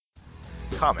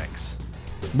Comics.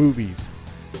 Movies.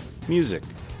 Music.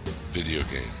 Video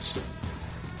games.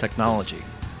 Technology.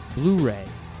 Blu-ray.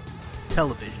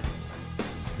 Television.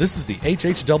 This is the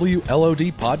HHW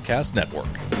LOD Podcast Network.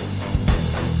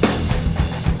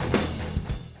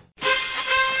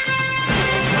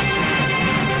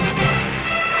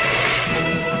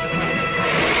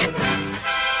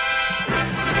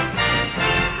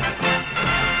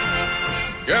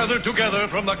 Gathered together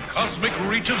from the cosmic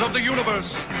reaches of the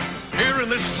universe, here in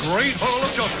this great hall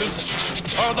of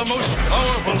justice, are the most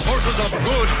powerful forces of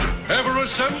good ever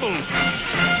assembled.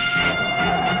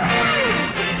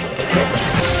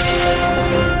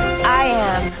 I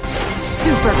am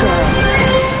Supergirl.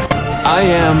 I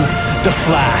am the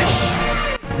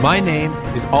Flash. My name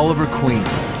is Oliver Queen.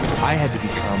 I had to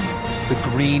become the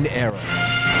Green Arrow.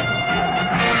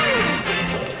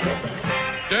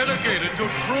 Dedicated to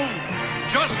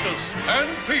truth, justice, and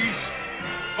peace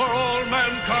for all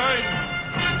mankind.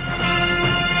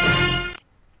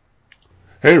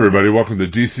 Hey everybody, welcome to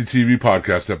DC TV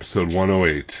Podcast episode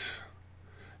 108.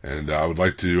 And I would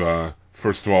like to,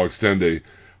 first of all, extend a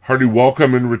hearty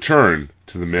welcome and return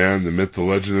to the man, the myth, the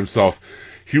legend himself.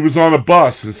 He was on a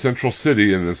bus in Central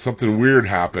City and then something weird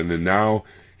happened and now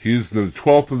he's the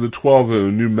 12th of the 12 of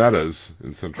the new metas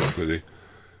in Central City.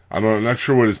 I'm not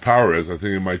sure what his power is. I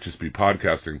think it might just be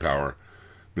podcasting power.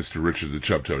 Mr. Richard the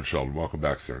Chubtoad Sheldon. Welcome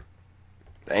back, sir.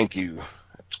 Thank you.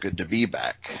 It's good to be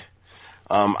back.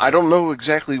 I don't know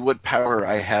exactly what power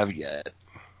I have yet.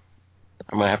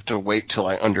 I'm going to have to wait till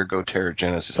I undergo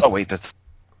Terrigenesis. Oh, wait, that's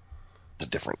a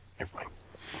different... Never mind.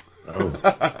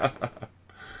 Oh.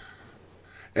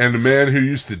 And a man who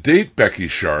used to date Becky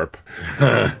Sharp,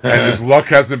 and his luck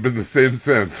hasn't been the same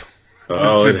since.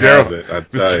 Oh, it hasn't, I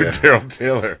tell you. Mr. Daryl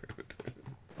Taylor.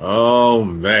 Oh,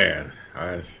 man.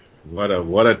 What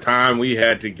a time we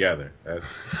had together.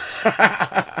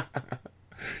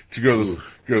 Did you go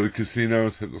to the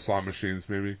casinos, hit the slot machines,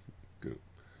 maybe?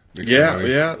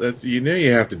 Yeah. That's,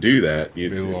 you have to do that.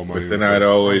 But then I'd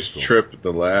always trip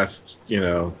the last,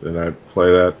 then I'd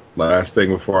play that last thing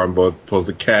before I'm supposed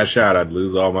to cash out. I'd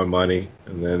lose all my money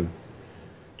and then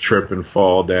trip and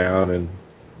fall down and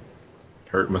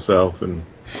hurt myself, and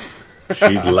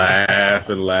she'd laugh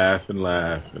and laugh and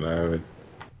laugh, and I would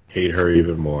hate her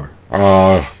even more.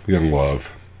 Young love.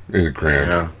 Ain't it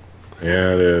grand?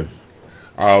 Yeah, it is.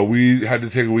 We had to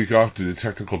take a week off due to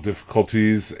technical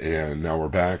difficulties, and now we're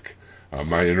back.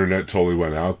 My internet totally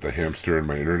went out. The hamster in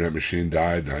my internet machine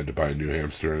died, and I had to buy a new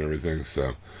hamster and everything,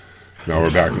 so now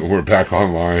we're back. We're back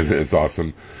online. It's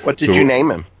awesome. What did you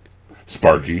name him?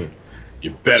 Sparky.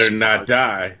 You better not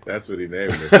die. That's what he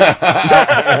named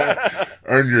it.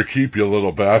 Earn your keep, you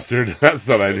little bastard. That's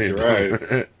what I named him. That's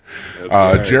right.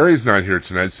 Right. Jerry's not here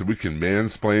tonight, so we can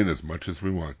mansplain as much as we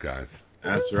want, guys.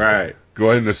 That's right.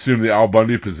 Go ahead and assume the Al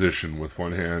Bundy position with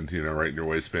one hand, right in your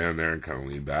waistband there, and kind of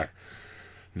lean back.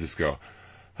 And just go,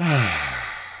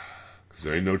 because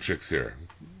there ain't no chicks here.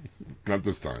 Not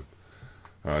this time.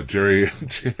 Jerry,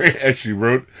 as she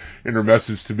wrote in her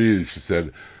message to me, she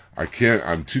said,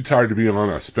 I'm too tired to be on.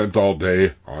 I spent all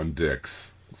day on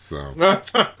dicks. So,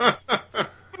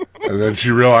 and then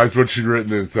she realized what she'd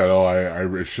written and said, "Oh,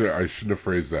 I shouldn't have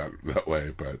phrased that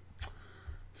way." But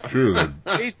it's true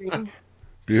that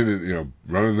being,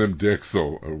 running them dicks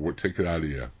will take it out of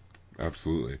you.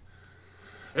 Absolutely.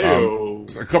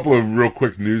 A couple of real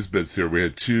quick news bits here. We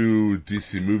had 2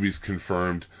 DC movies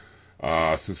confirmed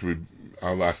since we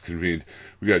last convened.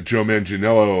 We got Joe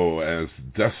Manganiello as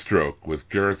Deathstroke with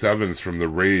Gareth Evans from The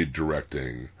Raid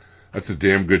directing. That's a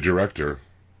damn good director.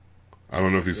 I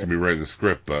don't know if he's going to be writing the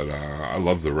script, but I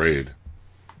love The Raid.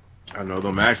 I know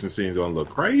them action scenes going to look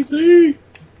crazy.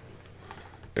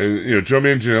 And, Joe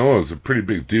Manganiello is a pretty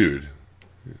big dude.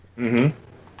 Mm-hmm.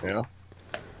 Yeah.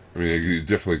 I mean, he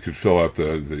definitely could fill out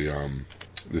the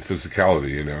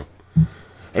physicality,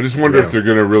 I just wonder if they're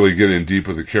going to really get in deep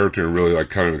with the character and really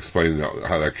kind of explain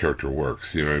how that character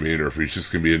works, you know what I mean? Or if he's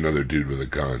just going to be another dude with a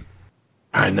gun.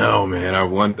 I know, man. I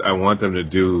want them to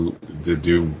do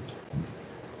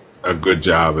a good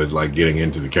job at getting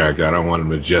into the character. I don't want him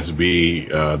to just be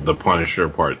the Punisher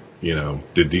part, the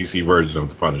DC version of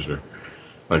the Punisher.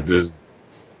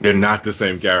 They're not the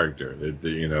same character.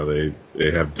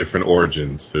 They have different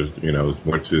origins. There's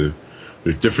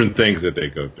there's different things that they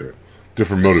go through.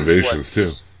 Different motivations too.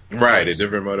 Right,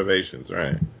 different motivations.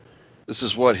 Right. This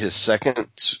is his second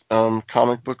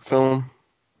comic book film.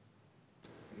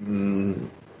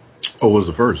 What was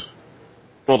the first?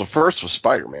 Well, the first was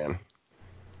Spider-Man.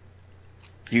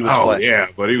 He was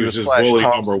but he was just bully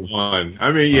number one.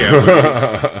 I mean,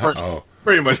 yeah.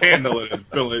 pretty much handle it as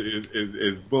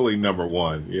bully number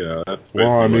one. You know. That's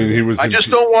well, I mean, he was. I just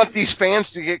don't want these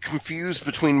fans to get confused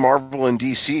between Marvel and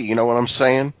DC. You know what I'm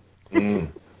saying?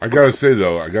 I gotta say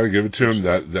though, I gotta give it to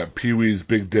him that Pee-wee's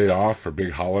Big Day Off or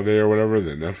Big Holiday or whatever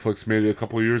that Netflix made a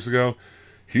couple of years ago.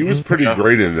 He was pretty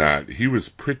great in that. He was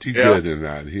pretty good in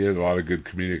that. He had a lot of good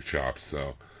comedic chops.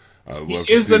 So he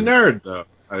is the nerd though.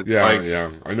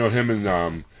 Yeah. I know him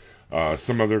and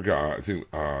some other guy. I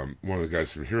think one of the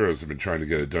guys from Heroes have been trying to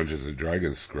get a Dungeons and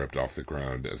Dragons script off the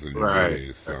ground as a new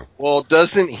movie. So. Well,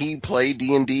 doesn't he play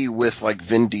D&D with like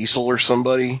Vin Diesel or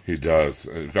somebody? He does.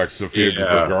 In fact, Sofia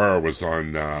Vergara was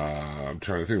on. I'm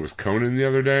trying to think. It was Conan the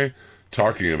other day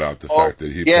talking about the fact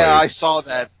that he. Yeah, I saw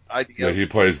that. That he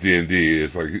plays D&D.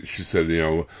 It's like she said,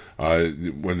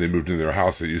 when they moved into their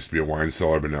house, it used to be a wine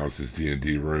cellar, but now it's his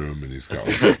D&D room, and he's got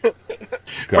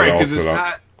right, all set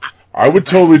up. I would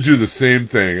totally do the same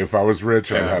thing if I was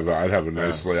rich. I'd have a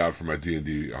nice layout for my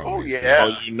D&D. Oh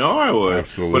yeah, I would.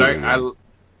 Absolutely. But I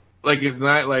like it's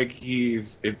not like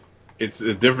it's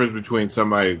a difference between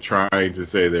somebody trying to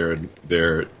say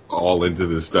they're all into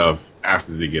this stuff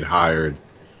after they get hired.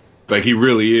 Like he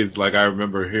really is. Like I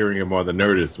remember hearing him on the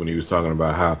Nerdist when he was talking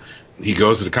about how he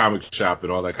goes to the comic shop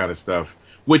and all that kind of stuff,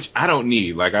 which I don't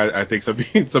need. Like I think some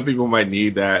people might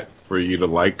need that for you to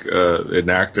like an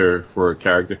actor for a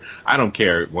character. I don't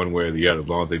care one way or the other as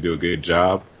long as they do a good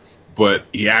job. But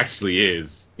he actually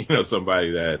is,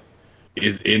 somebody that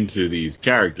is into these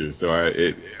characters.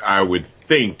 So I would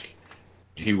think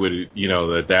he would,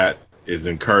 that is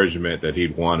encouragement that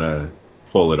he'd want to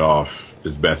pull it off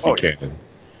as best he can.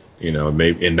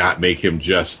 Maybe, and not make him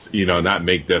just, not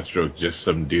make Deathstroke just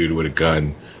some dude with a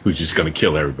gun who's just going to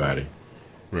kill everybody.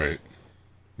 Right.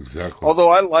 Exactly. Although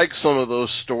I like some of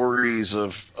those stories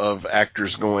of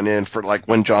actors going in for, like,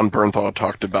 when John Bernthal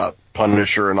talked about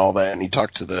Punisher and all that, and he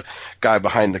talked to the guy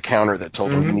behind the counter that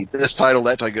told him, you need this title,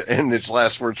 that title, and his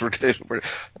last words were,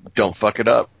 don't fuck it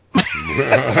up.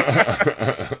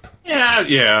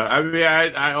 Yeah. I mean,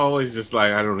 I always just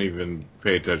I don't even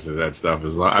pay attention to that stuff.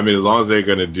 As long as they're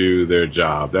gonna do their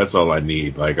job, that's all I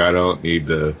need. Like, I don't need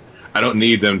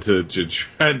them to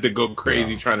try to go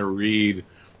crazy trying to read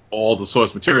all the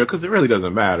source material because it really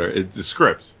doesn't matter. It's the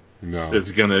scripts. No,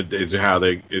 it's gonna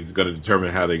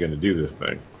determine how they're gonna do this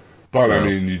thing. But I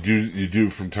mean, you do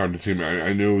from time to time.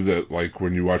 I know that, like,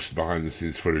 when you watch the behind the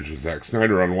scenes footage of Zack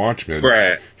Snyder on Watchmen,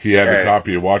 he had a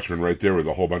copy of Watchmen right there with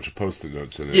a whole bunch of Post-it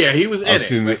notes in it. Yeah, he was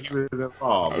in it. He was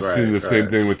involved. I've seen the same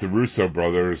thing with the Russo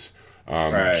brothers.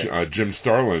 Jim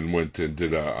Starlin went and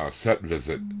did a set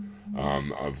visit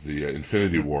of the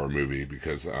Infinity War movie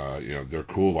because they're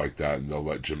cool like that, and they'll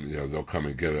let Jim. They'll come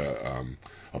and get a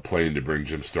plane to bring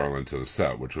Jim Starlin to the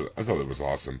set, which I thought that was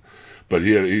awesome. But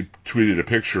he tweeted a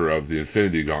picture of the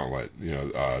Infinity Gauntlet,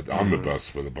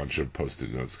 omnibus with a bunch of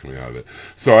Post-it notes coming out of it.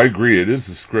 So I agree, it is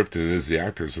the script and it is the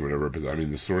actors or whatever, but I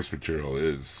mean the source material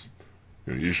is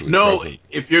usually present.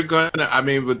 If you're gonna,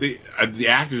 but the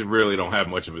actors really don't have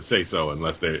much of a say so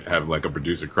unless they have like a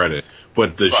producer credit.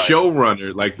 But the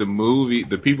showrunner, like the movie,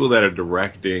 the people that are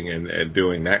directing and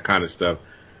doing that kind of stuff.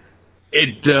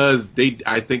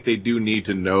 I think they do need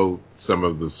to know some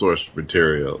of the source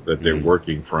material that they're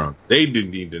working from. They do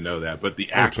need to know that, but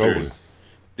the actors,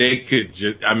 they could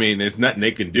just, there's nothing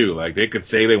they can do. Like, they could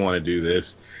say they want to do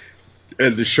this,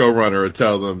 and the showrunner would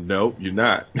tell them, nope, you're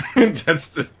not. That's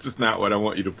just not what I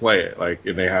want you to play it. Like,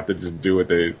 and they have to just do what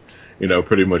they,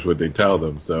 pretty much what they tell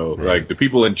them. So, like, the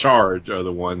people in charge are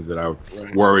the ones that I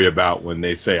worry about when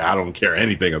they say, I don't care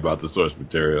anything about the source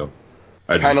material.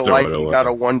 Kind of like you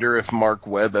gotta wonder if Mark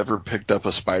Webb ever picked up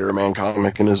a Spider-Man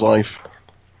comic in his life.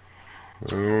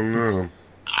 I don't know.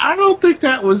 I don't think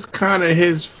that was kind of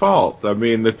his fault. I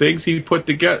mean, the things he put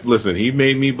together. Listen, he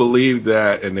made me believe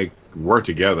that, and they were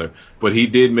together. But he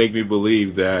did make me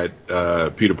believe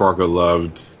that Peter Parker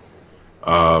loved,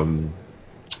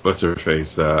 what's her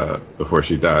face before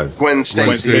she dies? Gwen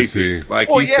Stacy. Like,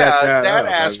 he set that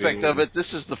aspect of it.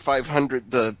 This is the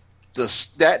 500.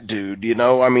 That dude, he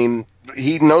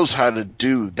knows how to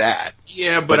do that.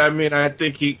 Yeah, but I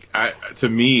think the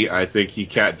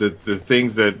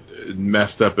things that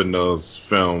messed up in those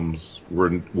films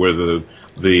were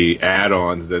the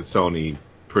add-ons that Sony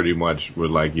pretty much were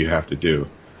like, you have to do.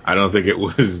 I don't think it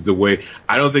was the way.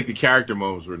 I don't think the character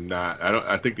moments were not.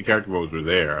 I think the character moments were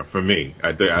there for me.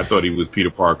 I thought he was Peter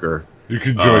Parker. You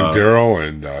can join Daryl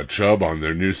and Chubb on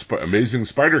their new Amazing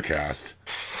Spider-Cast.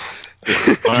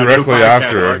 Directly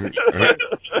after,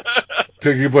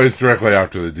 taking place directly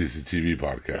after the DC TV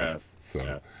podcast.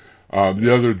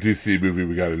 The other DC movie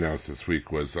we got announced this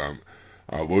week was,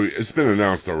 it's been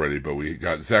announced already, but we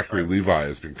got Zachary Levi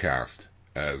has been cast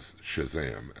as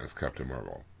Shazam, as Captain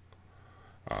Marvel.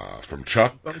 From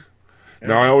Chuck.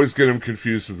 Now, I always get him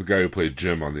confused with the guy who played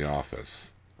Jim on The Office.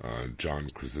 John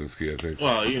Krasinski, I think.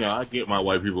 Well, I get my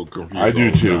white people confused. I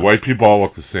do too. White people all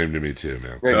look the same to me too,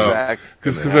 man. Exactly.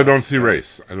 Because I don't see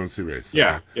race. I don't see race.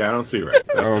 Yeah, I don't see race.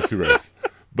 I don't see race.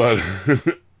 But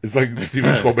it's like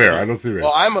Stephen Colbert. I don't see race.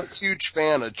 Well, I'm a huge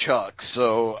fan of Chuck,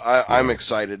 so I'm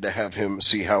excited to have him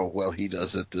see how well he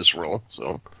does at this role.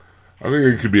 So I think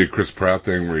it could be a Chris Pratt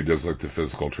thing where he does like the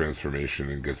physical transformation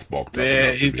and gets bulked up.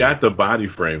 Man, he's got the body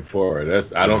frame for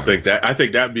it. I don't think that. I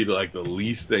think that'd be like the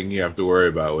least thing you have to worry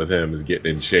about with him is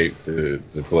getting in shape to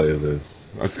play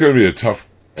this. That's going to be a tough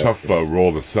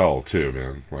role to sell too,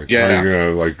 man. Like, how are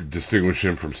you going to distinguish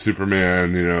him from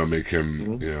Superman? Make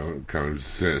him kind of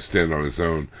stand on his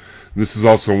own. This is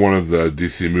also one of the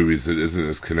DC movies that isn't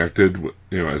as connected,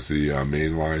 as the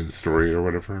mainline story or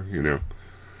whatever.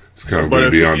 It's kind of going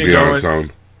to be on its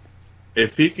own.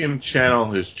 If he can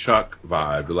channel his Chuck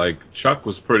vibe, like Chuck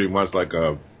was pretty much like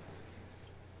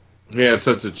he had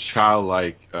such a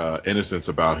childlike innocence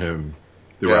about him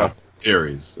throughout the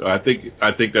series. I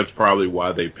think that's probably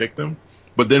why they picked him.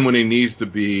 But then when he needs to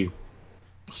be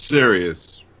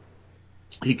serious,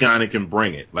 he kind of can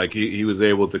bring it. Like he was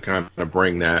able to kind of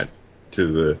bring that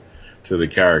to the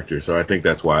character. So I think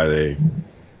that's why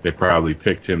they probably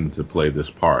picked him to play this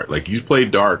part. Like, he's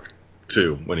played dark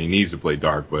too when he needs to play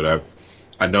dark, but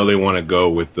I know they want to go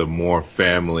with the more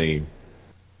family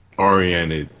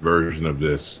oriented version of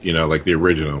this, like the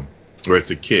original, where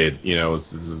it's a kid,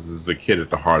 it's a kid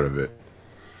at the heart of it.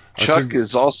 Chuck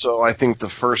is also, I think, the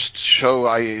first show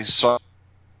I saw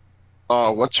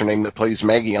what's her name that plays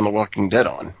Maggie on The Walking Dead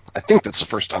on. I think that's the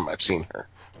first time I've seen her.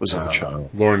 Was on Chuck.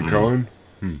 Lauren Cohen?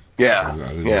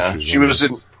 Yeah.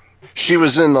 She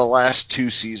was in the last 2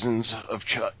 seasons of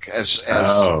Chuck as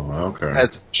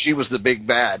she was the big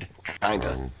bad, kind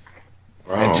of.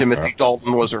 And Timothy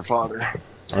Dalton was her father.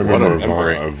 I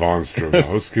remember Yvonne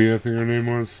Strahovski, I think her name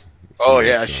was. Oh,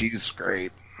 yeah, she's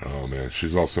great. Oh, man,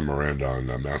 she's also Miranda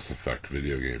on Mass Effect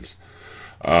video games.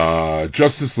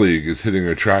 Justice League is hitting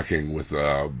a tracking with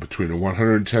between a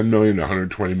 110 million and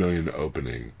 120 million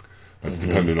opening. That's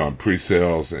dependent on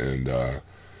pre-sales and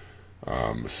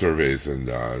surveys and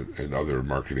other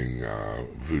marketing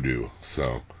voodoo.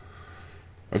 So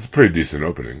that's a pretty decent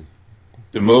opening.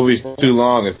 The movie's too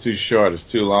long, it's too short. It's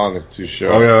too long, it's too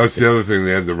short. Oh, yeah, that's the other thing.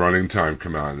 They had the running time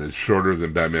come out, and it's shorter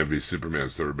than Batman v Superman,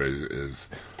 so everybody is...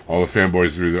 All the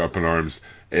fanboys are either up in arms,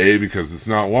 A, because it's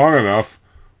not long enough,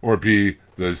 or B,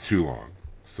 that it's too long.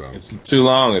 So it's too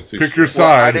long. It's too pick your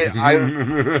side.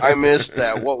 I missed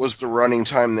that. What was the running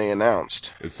time they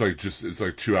announced? It's like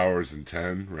 2 hours and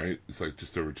 10, right? It's like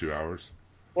just over 2 hours.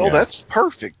 Well, that's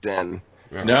perfect then.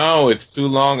 Yeah. No, it's too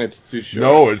long. It's too short.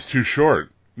 No, it's too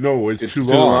short. No, it's too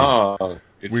long.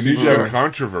 We need to have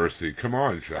controversy. Come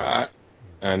on, Sean.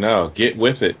 I know. Get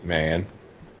with it, man.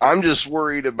 I'm just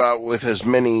worried about with as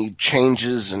many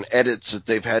changes and edits that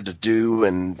they've had to do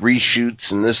and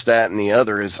reshoots and this, that, and the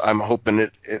other is I'm hoping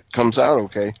it comes out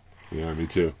okay. Yeah, me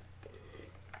too.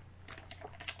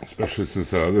 Especially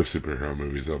since that other superhero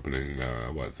movie's opening,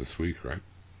 this week, right?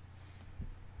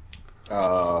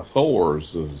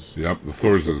 Thor's is... Yep, the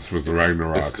Thor's is with the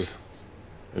Ragnaroks.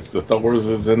 It's the Thor's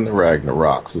is in the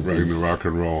Ragnaroks. Ragnarok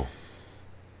and roll.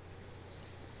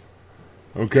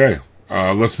 Okay.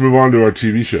 Let's move on to our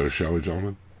TV show, shall we,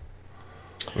 gentlemen?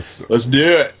 Let's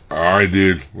do it. All right,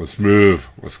 dude. Let's move.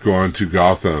 Let's go on to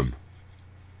Gotham.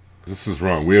 This is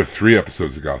wrong. We have 3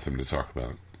 episodes of Gotham to talk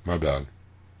about. My bad.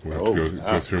 We have to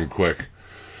go through them quick.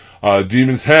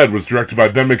 Demon's Head was directed by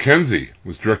Ben McKenzie.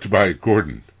 Was directed by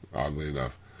Gordon, oddly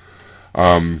enough.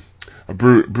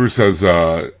 Bruce has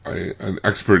an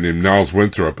expert named Niles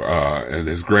Winthrop, and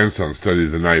his grandson studied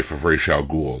the knife of Ra's al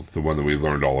Ghul, the one that we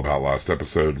learned all about last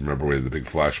episode. Remember we had the big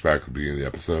flashback at the beginning of the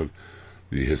episode?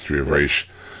 The history of Ra's.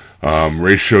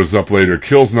 Ra's shows up later,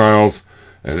 kills Niles,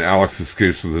 and Alex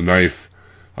escapes with a knife.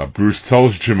 Bruce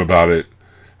tells Jim about it,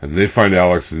 and they find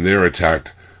Alex, and they're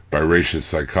attacked by Ra's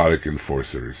psychotic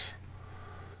enforcers.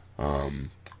 How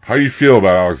do you feel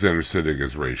about Alexander Siddig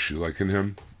as Ra's? You liking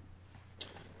him?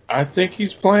 I think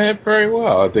he's playing it very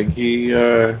well. I think he,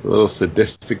 a little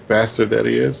sadistic bastard that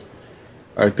he is.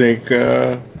 I think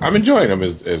I'm enjoying him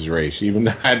as Ra's. Even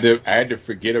though I had to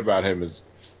forget about him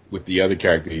with the other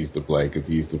character he used to play, because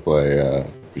he used to play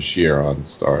Bashir on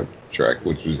Star Trek,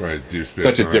 which was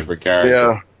such a different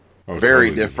character. Yeah, very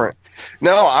totally different.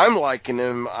 No, I'm liking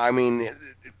him. I mean,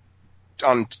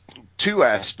 on 2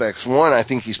 aspects. 1, I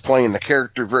think he's playing the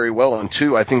character very well, and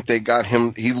 2, I think they got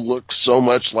him. He looks so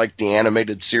much like the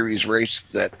animated series Ra's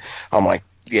that I'm like,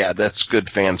 yeah, that's good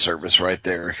fan service right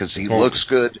there, because he looks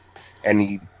good. and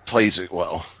he plays it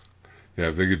well. Yeah,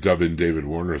 if they could dub in David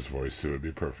Warner's voice, it would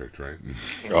be perfect, right?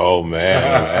 Oh, man.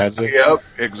 Imagine. Yep,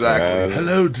 exactly.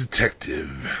 Hello,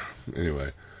 detective.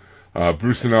 Anyway,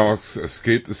 Bruce and Alex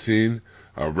escape the scene.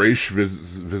 Raish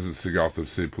visits the Gotham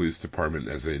City Police Department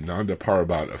as a Nanda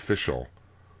Parbat official.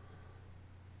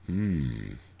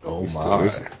 Oh,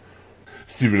 my.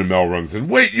 Stephen Amell runs in.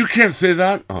 Wait, you can't say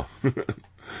that? Oh.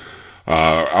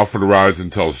 Alfred arrives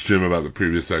and tells Jim about the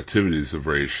previous activities of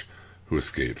Raish, who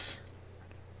escapes.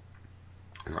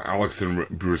 Alex and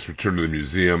Bruce return to the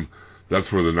museum.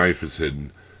 That's where the knife is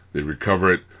hidden. They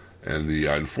recover it, and the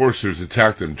enforcers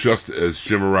attack them just as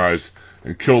Jim arrives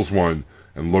and kills one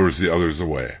and lures the others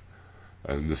away.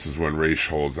 And this is when Raish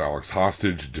holds Alex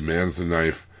hostage, demands the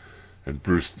knife, and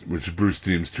which Bruce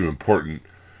deems too important.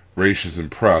 Raish is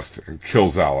impressed and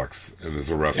kills Alex and is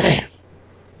arrested.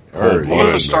 I'm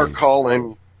going to start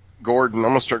calling Gordon. I'm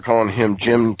going to start calling him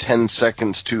Jim 10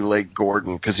 Seconds Too Late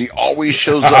Gordon, because he always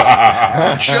shows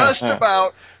up just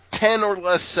about 10 or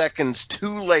less seconds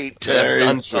too late to have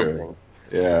done something.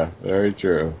 Yeah, very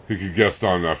true. He could guest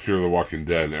on Fear the Walking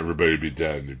Dead, and everybody would be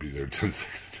dead, and he'd be there 10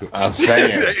 seconds too late. I'm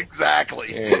saying.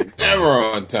 Exactly. Never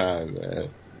on time, man.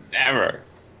 Never.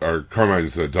 Our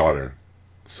Carmine's daughter,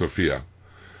 Sophia.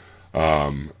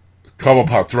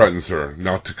 Cobblepot threatens her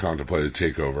not to contemplate a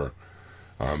takeover.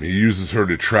 He uses her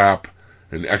to trap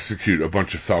and execute a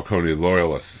bunch of Falcone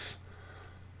loyalists.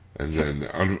 And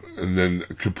then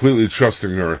completely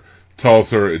trusting her,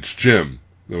 tells her it's Jim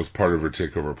that was part of her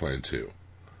takeover plan too.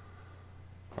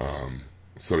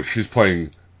 So she's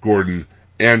playing Gordon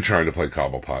and trying to play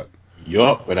Cobblepot.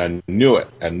 Yup, and I knew it.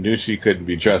 I knew she couldn't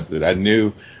be trusted. I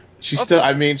knew she's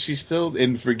still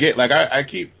in forget. Like I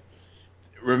keep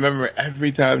remember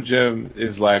every time Jim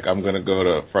is like, I'm going to go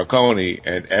to Falcone,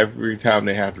 and every time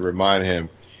they have to remind him,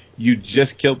 you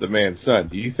just killed the man's son.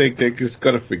 Do you think they're just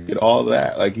going to forget all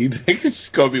that? Like, you think it's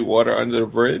just going to be water under the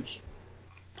bridge?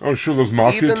 Oh, sure, those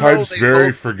mafia types,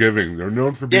 very forgiving. They're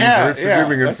known for being very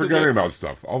forgiving and forgetting about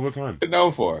stuff all the time. They're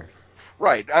known for.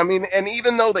 Right. I mean, and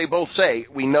even though they both say,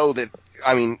 we know that,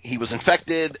 I mean, he was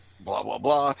infected, blah, blah,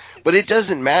 blah, but it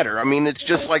doesn't matter. I mean, it's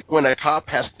just like when a cop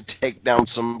has to take down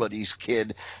somebody's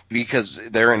kid because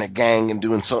they're in a gang and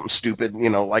doing something stupid, you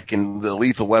know, like in the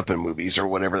Lethal Weapon movies or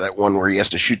whatever, that one where he has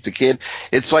to shoot the kid.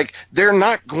 It's like, they're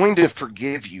not going to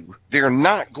forgive you. They're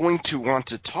not going to want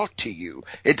to talk to you.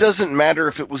 It doesn't matter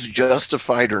if it was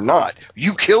justified or not.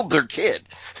 You killed their kid.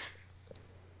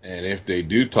 And if they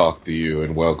do talk to you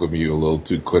and welcome you a little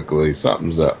too quickly,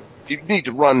 something's up. You need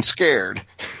to run scared.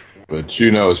 But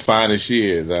you know, as fine as she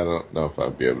is, I don't know if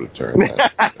I'd be able to turn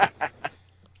that.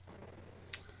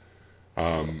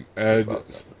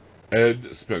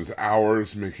 Ed spends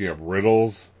hours making up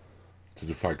riddles to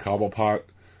defy Cobblepot,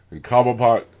 and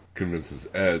Cobblepot convinces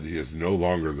Ed he is no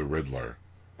longer the Riddler.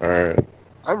 All right.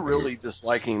 I'm really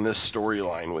disliking this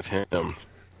storyline with him.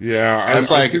 Yeah, I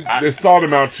think they thought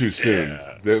him out too soon.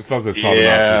 Yeah. They thought him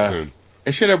out too soon.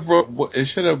 It should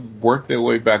have worked their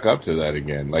way back up to that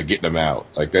again, like getting him out.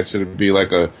 Like that should be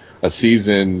like a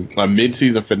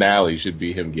mid-season finale should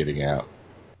be him getting out.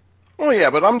 Well, yeah,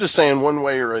 but I'm just saying one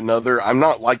way or another, I'm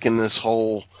not liking this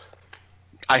whole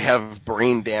I have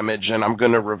brain damage and I'm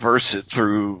going to reverse it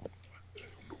through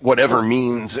whatever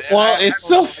means. Well, it's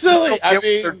so silly. I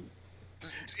mean,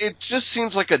 it just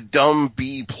seems like a dumb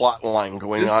B plot line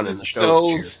going on in the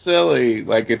show. So silly.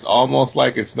 Like, it's almost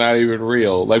like it's not even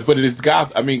real. Like, but it's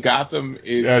Gotham. I mean, Gotham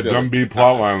is... Yeah, dumb B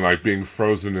plot line, like being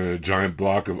frozen in a giant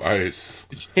block of ice.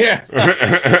 Yeah.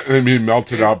 And being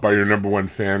melted out by your number one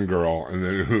fangirl, and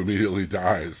then who immediately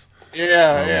dies.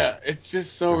 Yeah. It's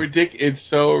just so ridiculous. It's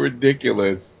so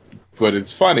ridiculous, but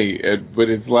it's funny. But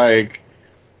it's like...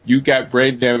 You got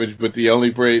brain damage, but the only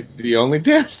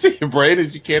damage to your brain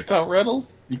is you can't tell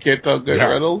riddles. You can't tell good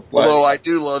riddles. Although I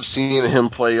do love seeing him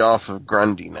play off of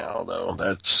Grundy now, though.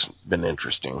 That's been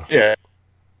interesting. Yeah.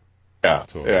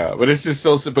 But it's just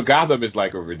so simple. Gotham is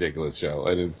like a ridiculous show,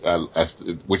 and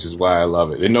which is why I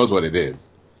love it. It knows what it is.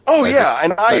 Oh,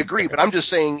 and I agree, but I'm just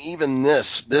saying even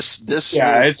this it's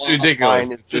ridiculous.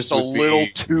 Is just a little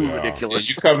too ridiculous.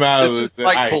 You come out of it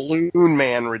like Balloon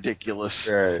Man ridiculous.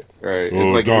 Right.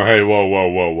 Ooh, like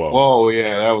whoa. Whoa,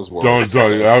 yeah, that was worse.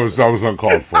 That was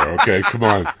uncalled for. Okay, come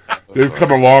on. They've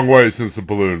come a long way since the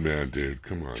Balloon Man, dude.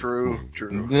 Come on. True.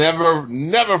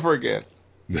 Never forget.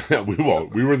 We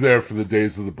won't. We were there for the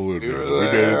days of the Balloon Man. We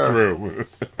made it through.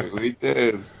 We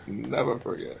did. Never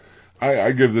forget.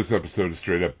 I give this episode a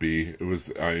straight up B. It was,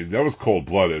 that was cold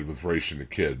blooded with Raish and the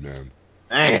kid, man.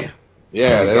 Damn.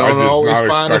 Yeah, they don't always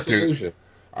find a solution.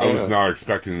 I was not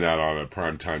expecting that on a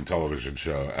primetime television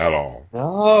show at all.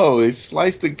 No, he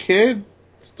sliced the kid.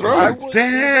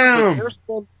 Damn!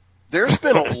 There's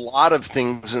been a lot of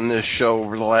things in this show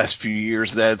over the last few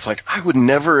years that it's like I would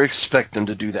never expect them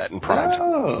to do that in prime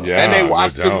time. Yeah, and they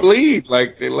watched him bleed.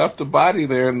 Like, they left the body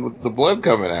there and with the blood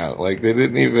coming out. Like, they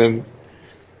didn't even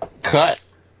cut,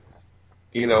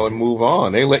 and move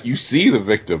on. They let you see the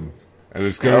victim. And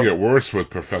it's going to get worse with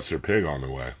Professor Pig on the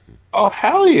way. Oh,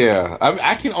 hell yeah.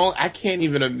 I can't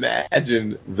even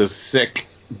imagine the sick,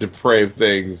 depraved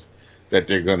things that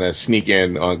they're going to sneak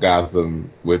in on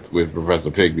Gotham with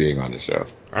Professor Pig being on the show.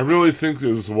 I really think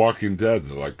it was Walking Dead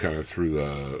that kind of threw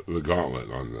the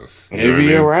gauntlet on this. Maybe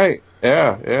you're right.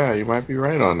 Yeah, you might be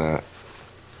right on that.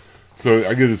 So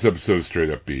I give this episode a straight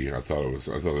up B. I thought it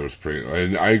was pretty,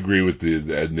 and I agree with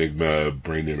the Enigma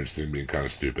brain damage thing being kind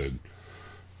of stupid.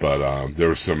 But there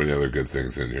were so many other good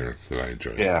things in here that I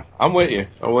enjoyed. Yeah, I'm with you,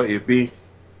 B.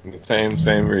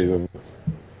 Same reasons.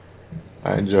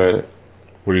 I enjoyed it.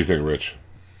 What do you think, Rich?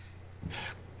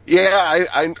 Yeah,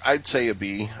 I'd say a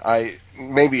B.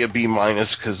 Maybe a B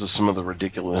minus because of some of the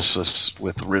ridiculousness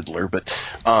with Riddler, but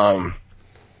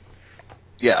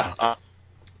yeah,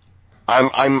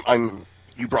 I'm.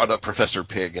 You brought up Professor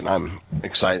Pig, and I'm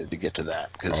excited to get to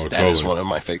that because that is one of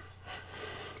my favorite.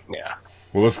 Yeah.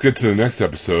 Well, let's get to the next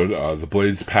episode, The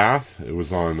Blade's Path. It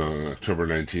was on October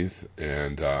 19th,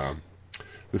 and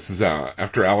this is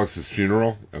after Alex's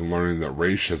funeral and learning that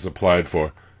Ra's has applied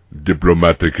for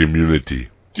diplomatic immunity.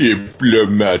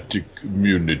 Diplomatic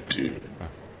immunity.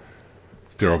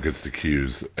 Daryl gets the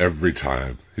cues every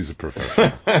time. He's a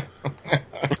professional.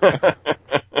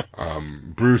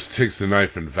 Bruce takes the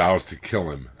knife and vows to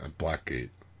kill him at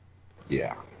Blackgate.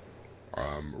 Yeah.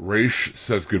 Ra's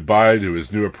says goodbye to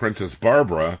his new apprentice,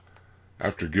 Barbara,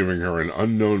 after giving her an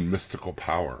unknown mystical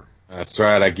power. That's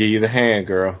right. I give you the hand,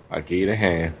 girl. I give you the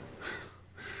hand.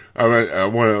 I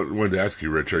wanted to ask you,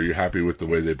 Rich, are you happy with the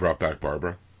way they brought back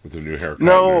Barbara? With the new haircut?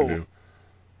 No.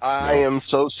 I am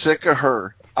so sick of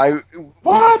her.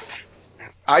 What?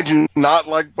 I do not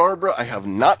like Barbara. I have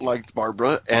not liked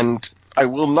Barbara, and I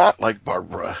will not like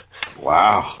Barbara.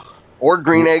 Wow. Or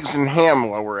green eggs and ham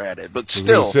while we're at it, but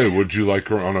still. I was gonna say, would you like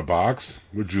her on a box?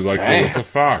 Would you like her with a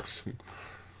fox?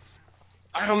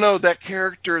 I don't know, that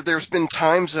character, there's been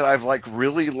times that I've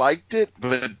really liked it,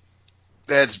 but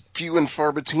that's few and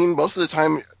far between. Most of the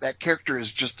time, that character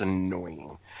is just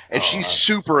annoying. And she's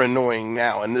super annoying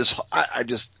now, and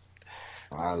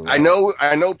I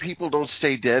know people don't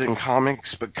stay dead in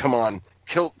comics, but come on,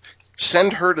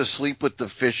 send her to sleep with the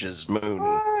fishes, Mooney.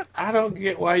 What? I don't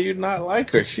get why you not like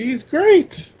her. She's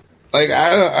great.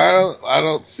 I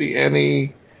don't see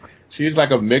any. She's like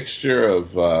a mixture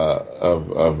of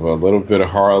a little bit of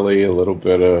Harley, a little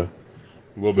bit of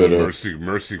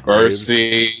Mercy Graves.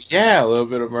 Yeah, a little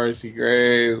bit of Mercy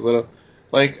Graves.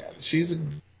 She's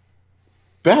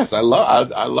best. I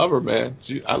love her, man.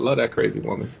 I love that crazy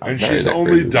woman. And she's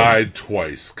only died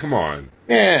twice. Come on.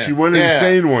 Yeah. She went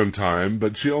insane one time,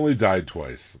 but she only died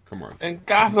twice. Come on. In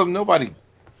Gotham, nobody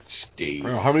stays.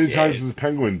 How many times has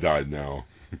Penguin died now?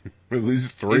 At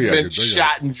least 3. He's been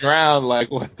shot and drowned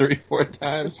 3-4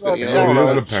 times. He is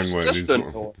a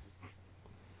penguin.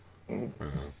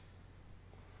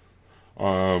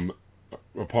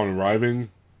 Upon arriving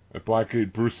at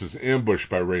Blackgate, Bruce is ambushed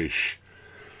by Ra's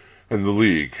and the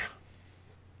League,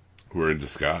 who are in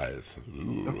disguise.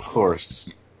 Ooh. Of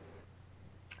course.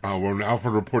 When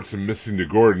Alfred reports him missing to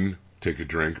Gordon, take a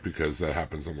drink, because that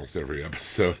happens almost every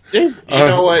episode. You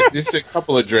know what? Just a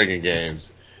couple of drinking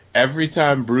games. Every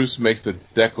time Bruce makes the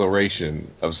declaration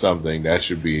of something, that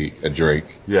should be a drink.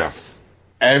 Yes.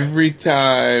 Every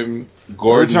time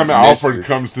Alfred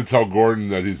comes to tell Gordon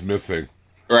that he's missing.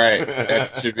 Right.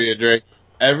 That should be a drink.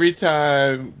 Every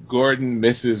time Gordon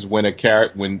misses when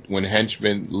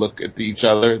henchmen look at each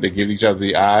other, they give each other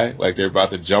the eye, like they're about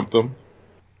to jump them.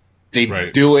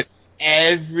 They do it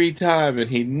every time, and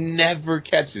he never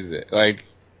catches it.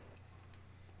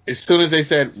 As soon as they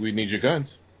said, "We need your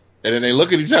guns," and then they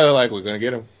look at each other like, "We're gonna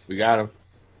get him. We got him.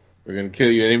 We're gonna kill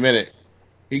you any minute."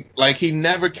 He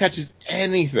never catches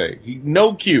anything.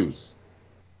 No cues.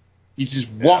 He just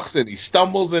walks in. He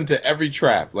stumbles into every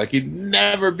trap. He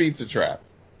never beats a trap.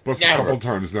 Plus, a couple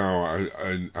times now,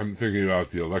 I'm thinking about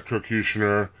the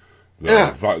electrocutioner,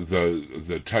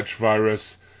 the touch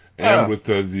virus, and with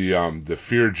the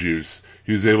fear juice,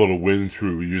 he was able to win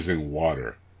through using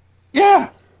water. Yeah.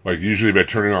 Usually by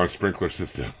turning on a sprinkler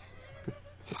system.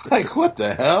 What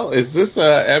the hell? Is this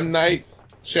a M. Night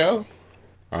show?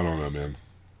 I don't know, man.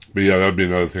 But yeah, that would be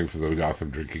another thing for the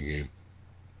Gotham drinking game.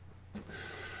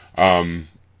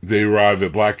 They arrive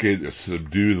at Blackgate to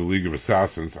subdue the League of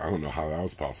Assassins. I don't know how that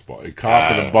was possible. A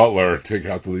cop and a butler take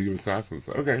out the League of Assassins.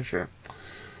 Okay, sure.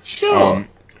 Sure.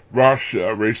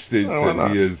 Ra's states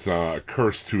that he is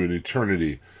cursed to an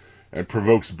eternity and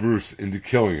provokes Bruce into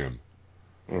killing him,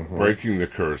 breaking the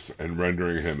curse and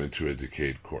rendering him into a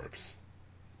decayed corpse.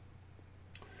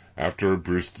 After,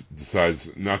 Bruce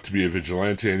decides not to be a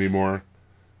vigilante anymore,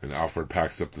 and Alfred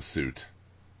packs up the suit,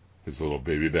 his little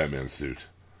baby Batman suit,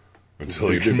 until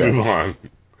he can move on.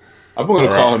 I'm going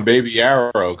to call him Baby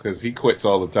Arrow, because he quits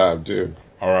all the time, too.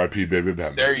 R.I.P. Baby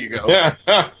Batman. There you go.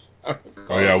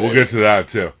 Oh, yeah, we'll get to that,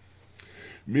 too.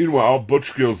 Meanwhile,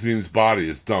 Butch Gilzean's body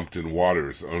is dumped in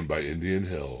waters owned by Indian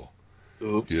Hill.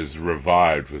 Oops. He is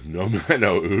revived with no...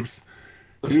 No, oops.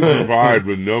 He is revived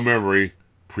with no memory,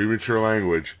 premature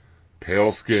language,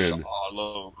 pale skin.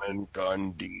 Solomon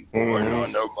Grundy, born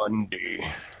on a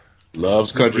Monday.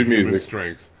 Loves country music.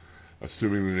 Strength,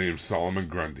 assuming the name Solomon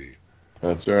Grundy.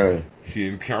 That's right. He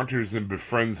encounters and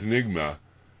befriends Enigma,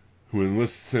 who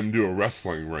enlists him to a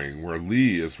wrestling ring where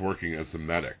Lee is working as a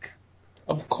medic.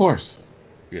 Of course.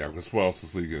 Yeah, because what else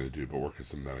is Lee going to do but work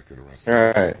as a medic in a wrestling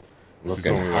ring? All right.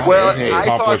 I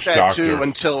thought that too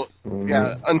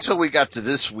until we got to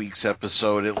this week's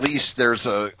episode. At least there's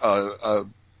a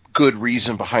good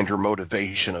reason behind her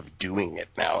motivation of doing it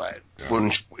now.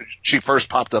 When she first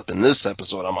popped up in this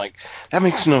episode, I'm like, that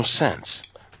makes no sense.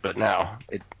 But now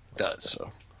it does.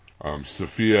 So.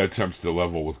 Sophia attempts to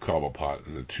level with Cobblepot,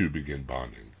 and the two begin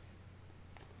bonding.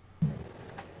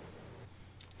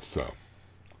 So,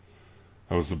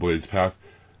 that was the Blade's Path.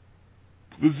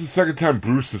 This is the second time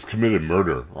Bruce has committed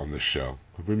murder on this show.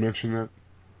 Have we mentioned that?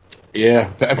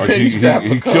 Yeah. Like he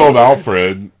killed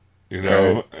Alfred,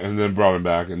 and then brought him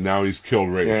back, and now he's killed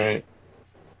Ra's. Right.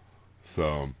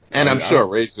 So, and I'm sure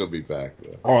Ra's will be back.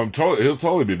 Though. Oh, he'll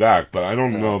totally be back, but I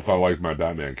don't know if I like my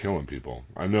Batman killing people.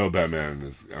 I know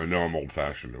I'm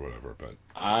old-fashioned or whatever, but...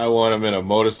 I want him in a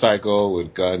motorcycle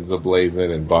with guns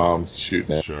ablazing and bombs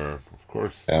shooting at him. Sure, of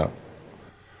course. Yeah.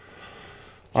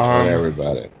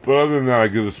 Everybody. But other than that, I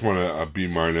give this one a B-.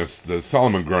 The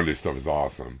Solomon Grundy stuff is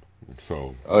awesome. I'm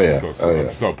so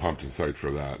pumped and psyched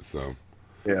for that. So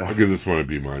I'll give this one a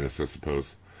B-, I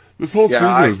suppose. This whole season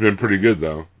has been pretty good,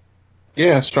 though.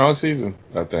 Yeah, strong season,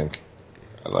 I think.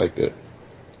 I liked it.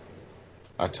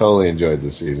 I totally enjoyed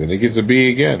the season. It gets a B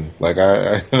again. Like,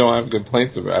 I don't have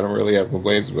complaints about it. I don't really have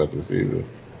complaints about the season.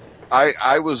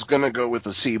 I was going to go with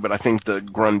a C, but I think the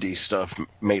Grundy stuff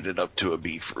made it up to a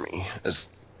B for me.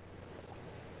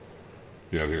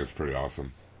 Yeah, I think it's pretty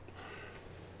awesome.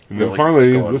 And then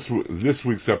finally, this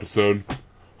week's episode,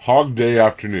 Hog Day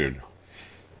Afternoon.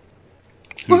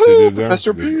 See what they did there?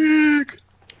 Professor Pig!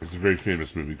 There's a very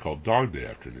famous movie called Dog Day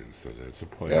Afternoon, so it's a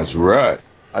play. That's right.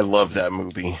 I love that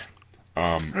movie.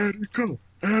 Attica.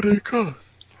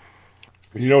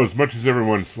 You know, as much as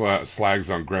everyone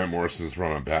slags on Grant Morrison's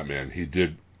run on Batman, he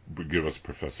did give us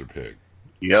Professor Pig.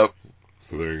 Yep.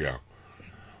 So there you go.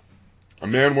 A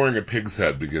man wearing a pig's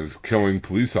head begins killing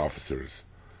police officers,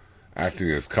 acting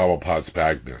as Cobblepot's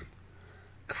bagman.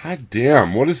 God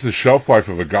damn, what is the shelf life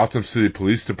of a Gotham City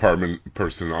Police Department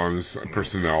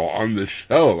personnel on this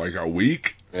show? Like a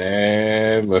week?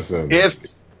 Man, listen.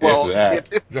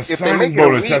 The signing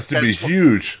bonus has to be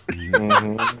huge.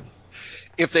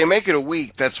 If they make it a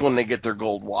week, that's when they get their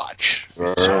gold watch.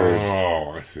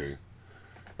 Oh, I see.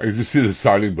 I can just see the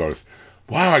signing bonus.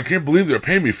 Wow, I can't believe they're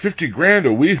paying me $50,000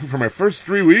 a week for my first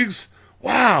 3 weeks.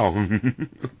 Wow.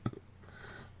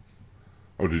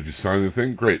 Oh, did you sign the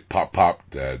thing? Great. Pop,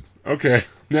 Dad. Okay,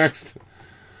 next.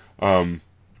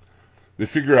 They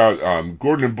figure out,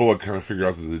 Gordon and Bullock kind of figure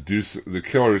out that the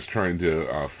killer is trying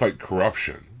to fight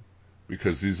corruption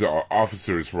because these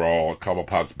officers were all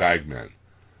Cobblepot's bagmen.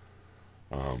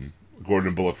 Gordon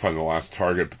and Bullock find the last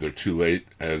target, but they're too late.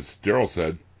 As Daryl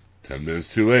said, 10 minutes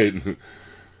too late.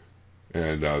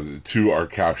 And the two are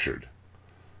captured.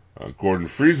 Gordon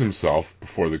frees himself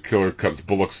before the killer cuts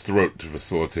Bullock's throat to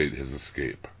facilitate his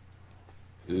escape.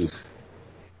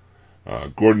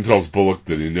 Gordon tells Bullock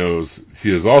that he knows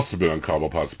he has also been on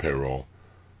Cobblepot's payroll,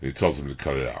 and he tells him to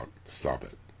cut it out. Stop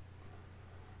it.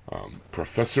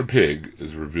 Professor Pig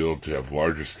is revealed to have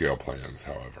larger scale plans,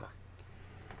 however.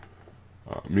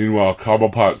 Meanwhile,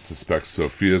 Cobblepot suspects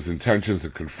Sophia's intentions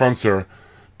and confronts her,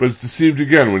 but is deceived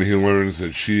again when he learns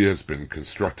that she has been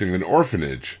constructing an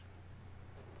orphanage.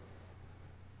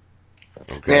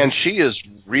 Okay. Man, she is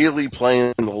really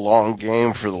playing the long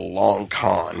game for the long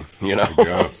con, you know? I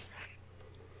guess.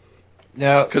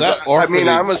 Now, because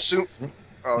I'm assuming.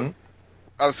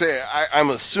 I'm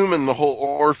assuming the whole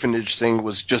orphanage thing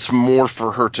was just more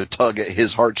for her to tug at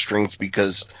his heartstrings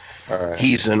because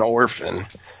he's an orphan.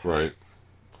 Right.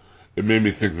 It made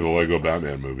me think of the Lego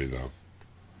Batman movie, though.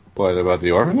 What, about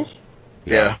the orphanage?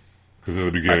 Yeah. Because in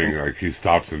the beginning, he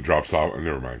stops and drops off.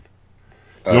 Never mind.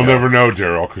 You'll never know,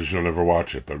 Daryl, because you'll never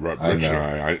watch it. But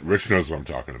Rich knows what I'm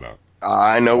talking about.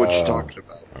 I know what you're talking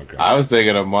about. Okay. I was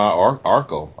thinking of Ma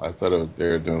Arkle. I thought they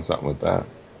were doing something with that.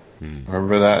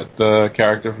 Remember that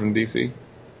character from DC?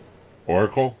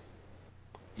 Oracle?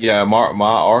 Yeah, Ma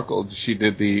Arkle. She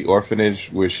did the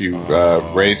orphanage where she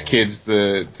raised kids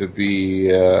to be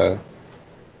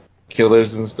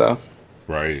killers and stuff.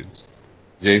 Right.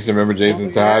 Remember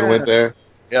Jason Todd went there?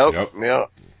 Yep.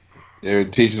 They were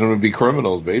teaching them to be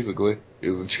criminals, basically.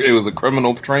 It was a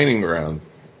criminal training ground.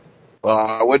 Well,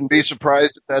 I wouldn't be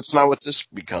surprised if that's not what this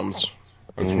becomes.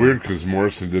 That's weird because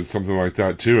Morrison did something like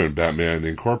that too in Batman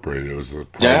Incorporated. It was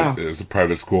a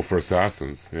private school for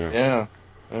assassins. Yeah.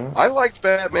 I liked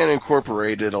Batman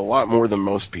Incorporated a lot more than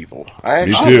most people.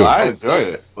 Me too. I enjoyed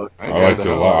it. I liked it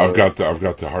a lot. I've got the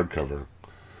hardcover.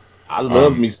 I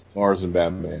love me Morrison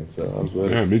Batman, so I was with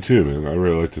it. Yeah, me too, man. I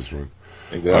really like this one.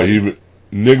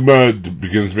 Enigma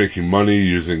begins making money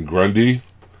using Grundy.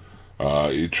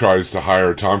 He tries to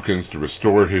hire Tompkins to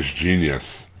restore his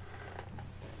genius.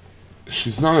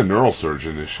 She's not a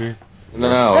neurosurgeon, is she?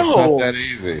 No, it's not that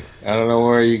easy. I don't know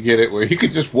where you get it, where you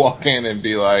could just walk in and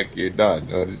be like, you're done.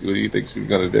 What do you think she's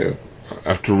going to do?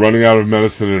 After running out of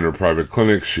medicine in her private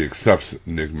clinic, she accepts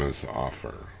Enigma's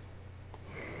offer.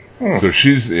 So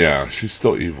she's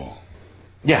still evil.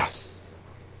 Yes.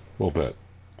 A little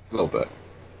bit.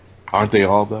 Aren't they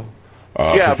all, though?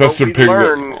 Professor Pig...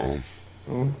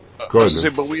 Go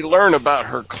ahead. But we learn about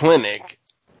her clinic,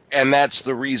 and that's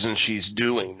the reason she's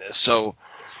doing this. So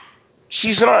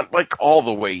she's not, like, all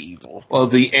the way evil. Well,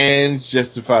 the ends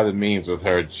justify the means with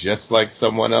her, just like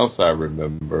someone else I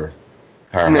remember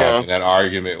her having that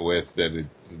argument with, that it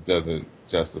doesn't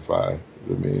justify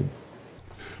the means.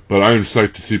 But I'm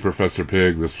psyched to see Professor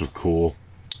Pig. This was cool.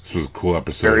 This was a cool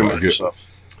episode. Very much so.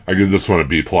 I give this one a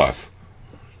B+, for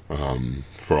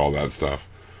all that stuff.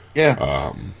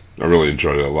 Yeah. I really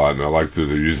enjoyed it a lot, and I liked that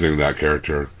they're using that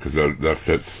character, because that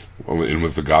fits in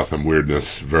with the Gotham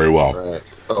weirdness very well. Right.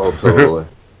 Oh, totally.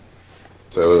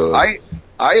 Totally.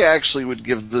 I actually would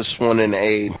give this one an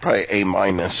A, probably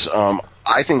A-.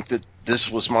 I think that this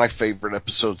was my favorite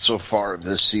episode so far of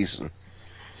this season.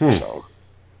 So,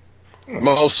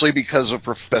 mostly because of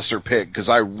Professor Pig, because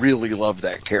I really love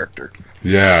that character.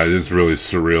 Yeah, it is really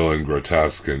surreal and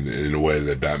grotesque, and in a way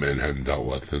that Batman hadn't dealt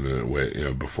with in a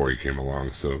way, before he came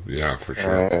along. So, yeah, for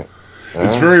sure.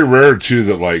 It's very rare too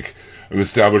that like an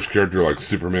established character like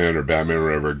Superman or Batman or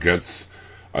whatever gets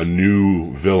a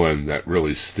new villain that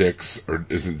really sticks, or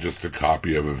isn't just a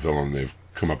copy of a villain they've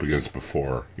come up against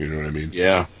before. You know what I mean?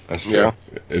 Yeah, that's true.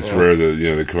 It's rare that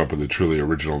they come up with a truly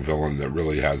original villain that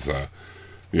really has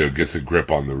gets a grip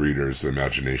on the reader's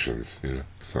imaginations.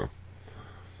 So.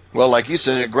 Well, like you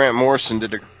said, Grant Morrison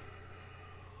did a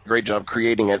great job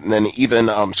creating it, and then even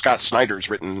Scott Snyder's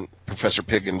written Professor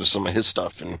Pig into some of his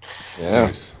stuff, and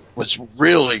was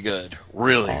really good,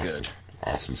 good.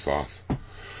 Awesome sauce.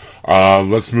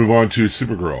 Let's move on to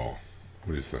Supergirl. What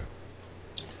do you say?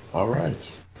 All right.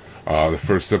 The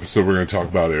first episode we're going to talk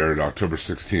about aired October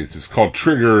 16th. It's called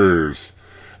Triggers,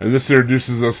 and this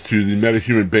introduces us to the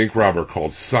metahuman bank robber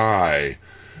called Psy,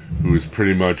 who is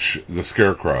pretty much the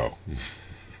Scarecrow.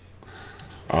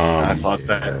 I thought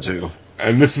that too.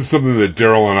 And this is something that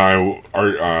Daryl and I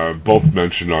are both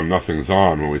mentioned on Nothing's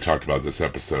On when we talked about this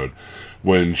episode.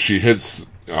 When she hits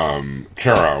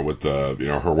Kara with the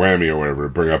her whammy or whatever to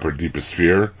bring up her deepest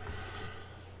fear.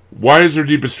 Why is her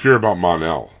deepest fear about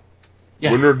Mon-El?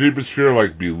 Yeah. Wouldn't her deepest fear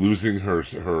be losing her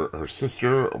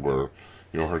sister or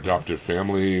her adopted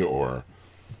family or?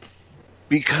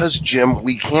 Because Jim,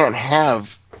 we can't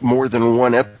have more than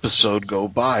one episode go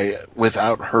by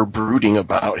without her brooding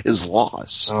about his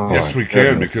loss. Yes, we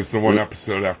can, because the one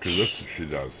episode after this she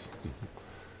does.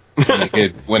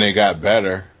 When it got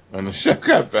better, when the show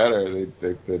got better,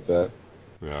 they did that.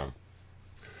 Yeah.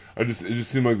 It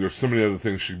just seemed like there's so many other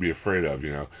things she'd be afraid of,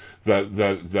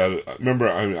 that remember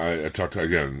I talked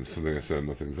again, something I said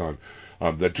Nothing's On,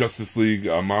 that Justice League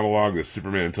monologue that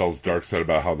Superman tells Darkseid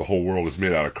about how the whole world is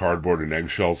made out of cardboard and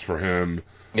eggshells for him.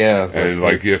 Yeah.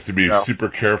 And he has to be super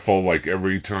careful,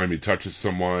 every time he touches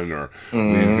someone or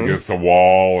leans against a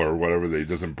wall or whatever, that he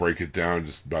doesn't break it down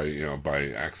just by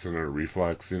accident or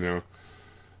reflex, And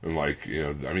I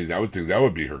would think that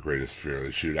would be her greatest fear,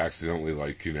 that she would accidentally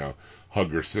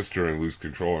hug her sister and lose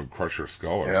control and crush her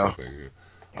skull or something.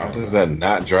 How does that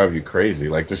not drive you crazy?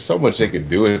 There's so much they could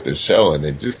do with the show, and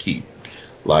they just keep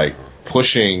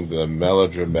pushing the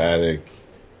melodramatic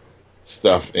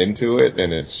stuff into it,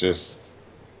 and it's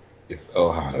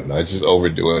I don't know, it's just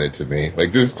overdoing it to me.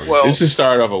 This just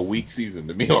started off a weak season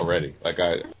to me already.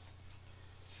 I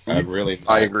agree.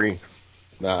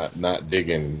 not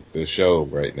digging the show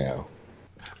right now.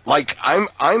 Like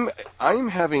I'm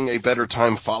having a better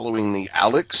time following the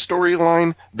Alex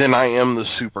storyline than I am the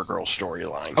Supergirl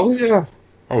storyline. Oh yeah.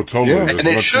 Oh, totally. Yeah. And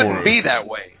it shouldn't be that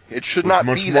way. It should not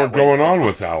be that way. There's much more going on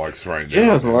with Alex right now. Yeah,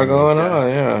 there's more going on.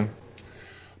 Yeah.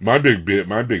 My big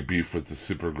beef with the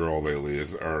Supergirl lately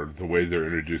are the way they're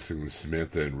introducing the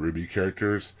Samantha and Ruby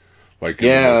characters. Like,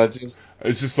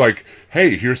 it's just like,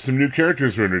 hey, here's some new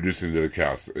characters we're introducing to the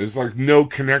cast. It's like no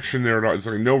connection there at all. It's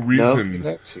like no reason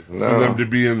for them to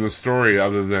be in the story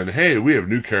other than, hey, we have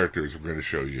new characters we're going to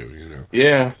show you. You know.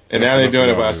 Yeah, and now they're doing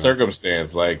it by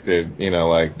circumstance. Like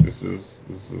like this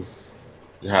is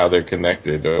how they're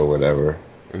connected or whatever.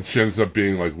 And she ends up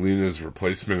being like Lena's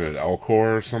replacement at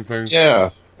Elcor or something. Yeah.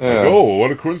 Like, oh,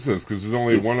 what a coincidence! Because there's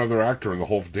only one other actor in the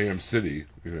whole damn city.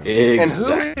 You know. Exactly. And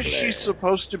who is she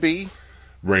supposed to be?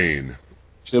 Rain.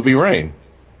 She'll be Rain.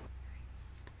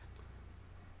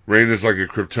 Rain is like a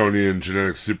Kryptonian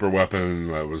genetic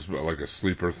superweapon that was like a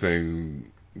sleeper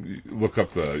thing. Look it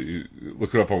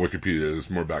up on Wikipedia.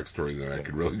 There's more backstory than I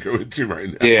could really go into right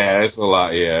now. Yeah, it's a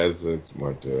lot. Yeah, it's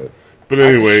more to it. But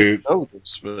anyway,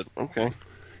 but okay.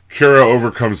 Kara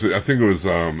overcomes it. I think it was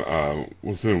oh,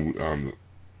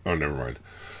 never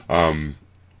mind.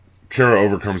 Kara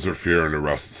overcomes her fear and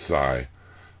arrests Sai.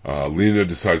 Lena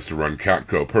decides to run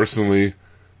Catco personally,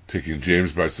 taking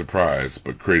James by surprise,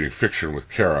 but creating fiction with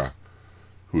Kara,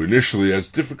 who initially has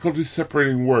difficulty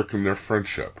separating work and their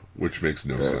friendship, which makes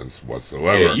no sense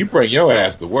whatsoever. Yeah, you bring your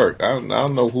ass to work. I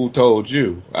don't know who told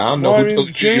you. I don't know who told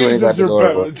you. James is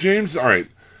their James. All right.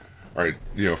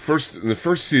 You know, in the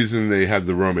first season they had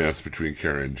the romance between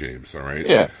Kara and James. All right.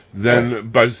 Yeah. Then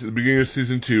by the beginning of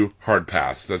season 2, hard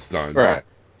pass. That's done. Right.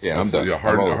 Yeah, I'm done. Yeah,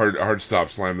 hard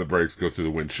stop, slam the brakes, go through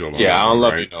the windshield. Yeah, I don't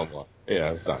love you no more.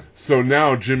 Yeah, it's done. So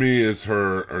now James, is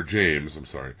her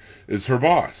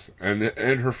boss and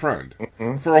her friend.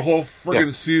 Mm-hmm. For a whole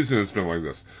friggin' season it's been like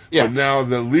this. Yeah. But now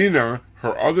that Lena,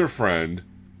 her other friend,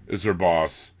 is her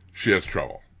boss, she has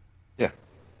trouble. Yeah.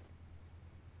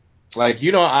 Like,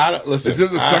 listen. Is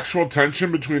it the sexual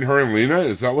tension between her and Lena?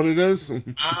 Is that what it is?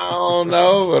 I don't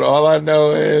know, but all I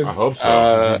know is I hope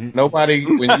so. Nobody,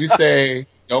 when you say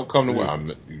don't come to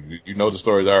work, you know the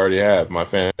stories I already have, my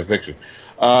fan fiction.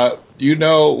 When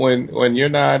you're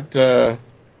not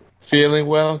feeling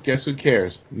well, guess who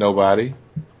cares? Nobody.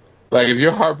 Like, if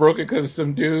you're heartbroken because of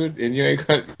some dude and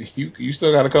you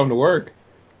still got to come to work.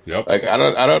 Yep. Like, I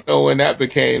don't know when that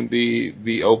became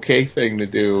the okay thing to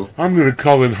do. I'm going to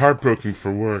call in heartbroken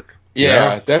for work.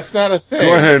 Yeah, that's not a thing.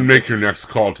 Go ahead and make your next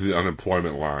call to the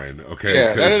unemployment line, okay?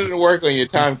 Yeah, that doesn't work on your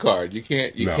time card. You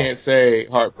can't say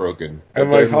heartbroken.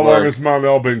 And like, how long has Mom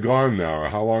L been gone now?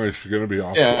 How long is she going to be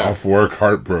off work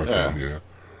heartbroken? Yeah. You know?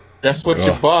 That's what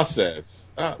your boss says.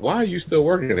 Why are you still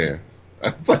working there?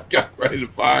 I'm like, I'm ready to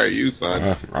fire you,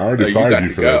 son. I already fired you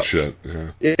for that shit.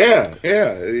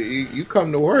 Yeah. You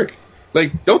come to work.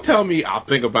 Like, don't tell me I'll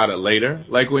think about it later.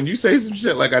 Like, when you say some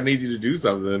shit like I need you to do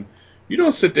something, you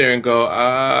don't sit there and go,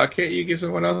 can't you get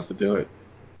someone else to do it?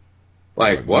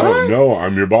 Like, what? No,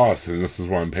 I'm your boss, and this is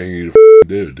what I'm paying you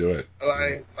to do it.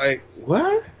 Like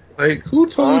what? Like, who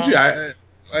told you?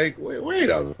 Wait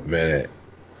a minute.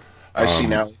 I see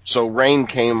now. So Rain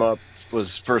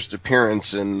was first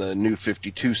appearance in the New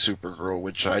 52 Supergirl,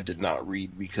 which I did not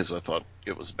read because I thought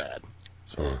it was bad.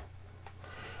 So.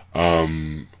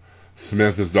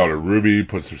 Samantha's daughter Ruby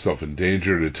puts herself in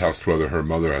danger to test whether her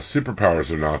mother has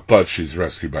superpowers or not, but she's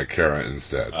rescued by Kara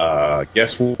instead.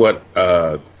 Guess what?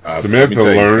 Samantha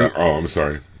learned... Oh, I'm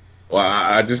sorry. Well,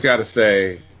 I just got to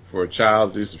say, for a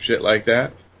child to do some shit like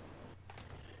that,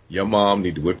 your mom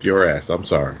need to whip your ass. I'm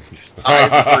sorry.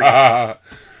 I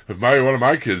agree. If one of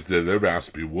my kids did, their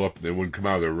ass would be whooped. They wouldn't come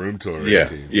out of their room till they're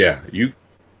 18. Yeah.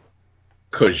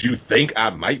 Because you think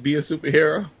I might be a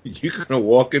superhero? You're going to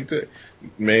walk into...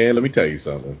 Man, let me tell you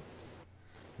something.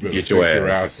 Get your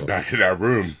ass back in that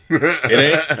room.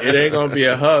 It ain't going to be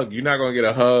a hug. You're not going to get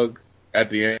a hug at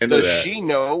the end of that. Does she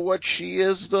know what she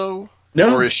is, though?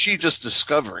 No. Or is she just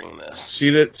discovering this?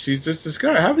 She's just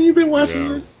discovering. Haven't you been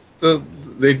watching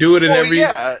it? They do it in every...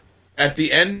 Yeah. At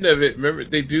the end of it, remember,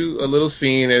 they do a little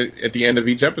scene at the end of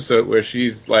each episode where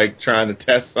she's, like, trying to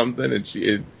test something and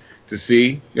to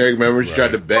see. Remember, she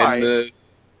tried to bend the...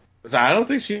 So I don't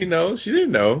think she knows. She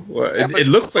didn't know. Well, it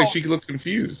looks like she looks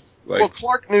confused. Well,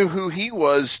 Clark knew who he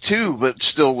was, too, but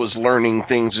still was learning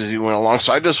things as he went along.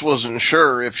 So I just wasn't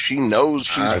sure if she knows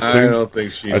she's... I don't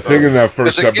think she knows. I think in that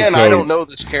first episode... Again, I don't know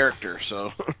this character,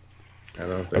 so...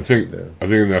 I think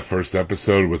in that first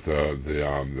episode with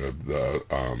the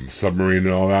submarine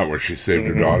and all that, where she saved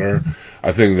her daughter,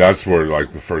 I think that's where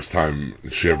like the first time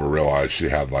she ever realized she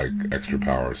had like extra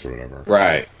powers or whatever.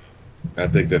 Right. I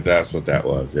think that's what that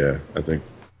was. Yeah, I think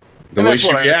the way she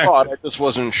reacted. I thought. I just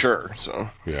wasn't sure. So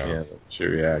yeah, she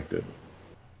reacted.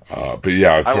 But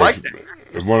yeah, I like that.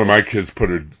 If one of my kids put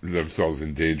themselves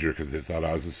in danger because they thought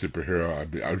I was a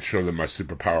superhero, I'd show them my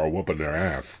superpower whooping their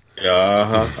ass.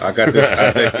 I got this.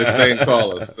 I think this thing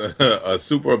called a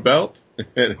super belt.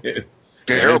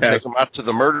 It'll take them out to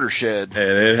the murder shed,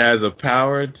 and it has a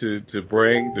power to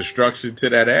bring destruction to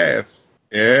that ass.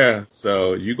 Yeah,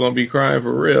 so you're gonna be crying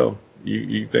for real.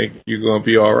 You think you're gonna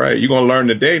be all right? You're gonna learn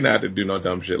today not to do no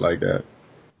dumb shit like that.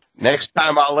 Next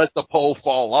time I'll let the pole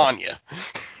fall on you.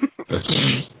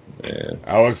 Yeah.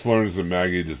 Alex learns that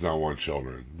Maggie does not want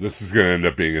children. This is going to end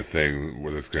up being a thing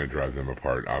where it's going to drive them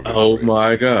apart, obviously. Oh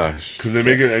my gosh. Could they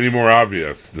make it any more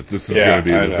obvious that this is going to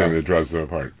be the thing that drives them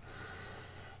apart?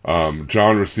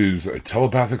 John receives a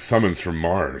telepathic summons from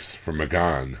Mars, from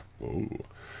M'gann,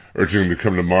 urging him to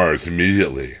come to Mars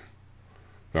immediately.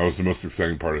 That was the most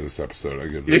exciting part of this episode. I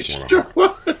give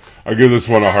this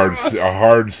one a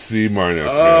hard C minus.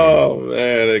 Oh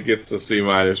man, it gets a C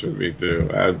minus for me too.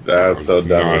 I'm so done.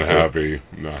 Not happy.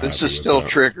 This is still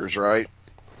Triggers, right?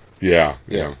 Yeah.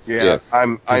 Yes.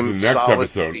 I'm the next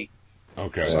episode. C.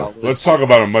 Okay, let's talk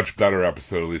about a much better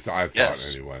episode. At least I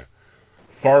thought, anyway.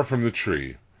 Far from the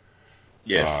Tree.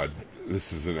 Yes.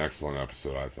 This is an excellent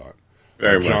episode, I thought.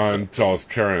 Very much. John tells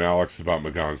Kara and Alex about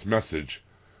M'gann's message.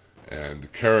 And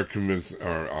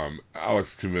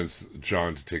Alex convinced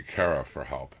John to take Kara for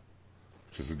help,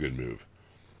 which is a good move.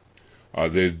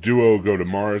 The duo go to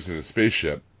Mars in a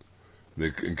spaceship.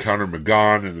 They encounter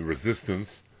M'gann and the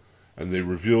Resistance, and they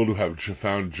reveal to have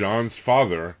found John's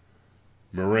father,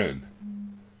 Marin,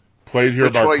 played here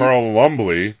by Carl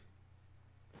Lumbly,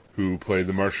 who played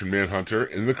the Martian Manhunter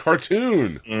in the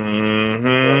cartoon.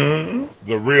 Mm-hmm.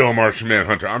 The real Martian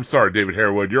Manhunter. I'm sorry, David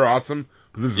Harewood, you're awesome.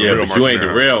 But this is the real Martian you ain't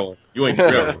the real. You ain't the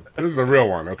real. This is the real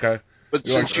one, okay? But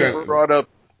since you brought up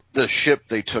the ship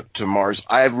they took to Mars,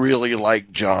 I really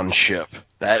like John's ship.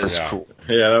 That is cool.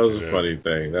 Yeah, that was a funny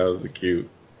thing. That was a cute,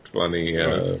 funny.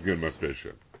 This is good, my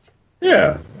spaceship.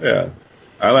 Yeah.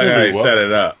 I like how they set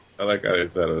it up.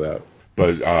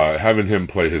 But having him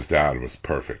play his dad was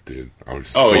perfect, dude. I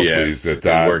was pleased at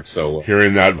that. It worked so well.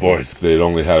 Hearing that voice, they'd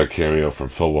only had a cameo from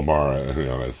Phil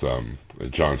LaMarr,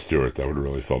 as Jon Stewart. That would have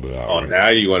really filled it out. Oh, right? Now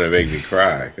you want to make me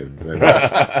cry.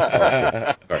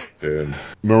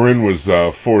 Marin was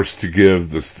forced to give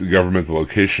the government the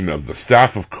location of the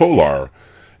Staff of Kolar,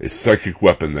 a psychic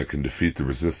weapon that can defeat the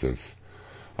Resistance.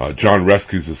 John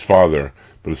rescues his father,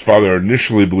 but his father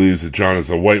initially believes that John is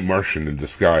a white Martian in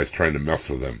disguise trying to mess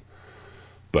with him.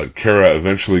 But Kara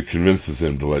eventually convinces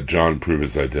him to let John prove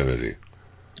his identity.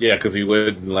 Yeah, because he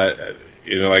wouldn't let,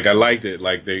 I liked it.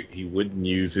 Like, he wouldn't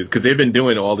use his, because they've been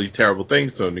doing all these terrible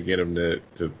things to him to get him to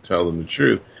tell them the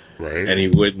truth. Right. And he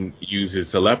wouldn't use his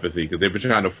telepathy because they've been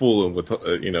trying to fool him with,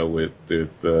 with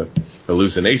the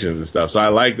hallucinations and stuff. So I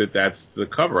like that that's the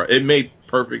cover. It made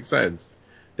perfect sense.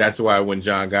 That's why when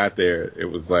John got there, it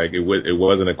was like, it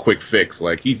wasn't a quick fix.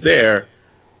 Like, he's there.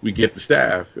 We get the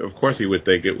staff. Of course, he would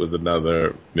think it was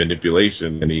another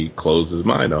manipulation, and he closed his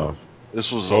mind off.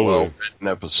 This was a well-written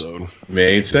episode.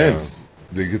 Made sense.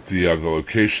 They get the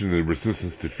location. The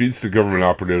Resistance defeats the government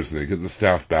operatives, and they get the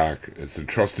staff back. It's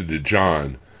entrusted to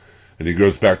John, and he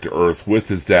goes back to Earth with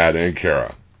his dad and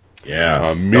Kara.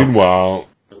 Yeah. Meanwhile,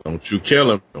 don't you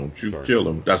kill him. Kill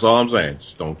him. That's all I'm saying.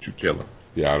 Just don't you kill him.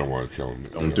 Yeah, I don't want to kill him.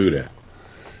 Don't do that.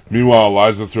 Meanwhile,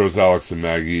 Eliza throws Alex and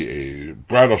Maggie a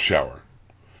bridal shower.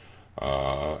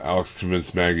 Alex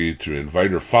convinced Maggie to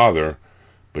invite her father,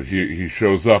 but he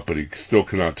shows up, but he still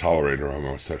cannot tolerate her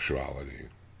homosexuality.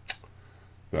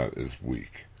 That is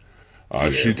weak.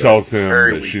 She tells him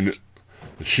that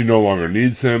she no longer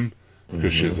needs him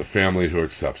because she has a family who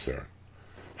accepts her.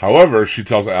 However, she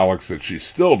tells Alex that she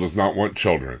still does not want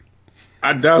children.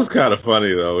 That was kind of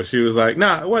funny, though. She was like,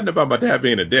 nah, it wasn't about my dad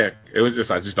being a dick. It was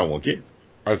just, I just don't want kids.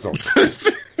 I just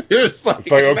don't. It's like,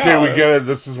 okay, we get it.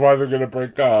 This is why they're going to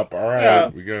break up. All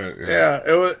right, we get it. Yeah,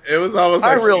 it was almost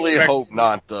like... I really hope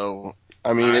not, though.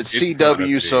 I mean, it's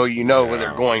CW, so you know when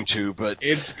they're going to, but...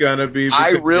 It's going to be...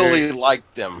 I really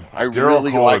like them. I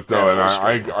really like them. And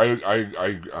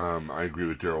I agree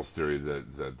with Daryl's theory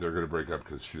that they're going to break up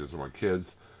because she doesn't want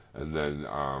kids, and then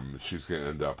she's going to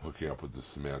end up hooking up with this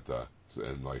Samantha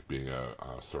and like being a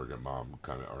surrogate mom,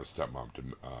 kind of, or a stepmom to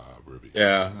Ruby.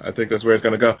 Yeah, I think that's where it's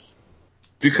going to go.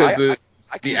 Because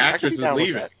the actress is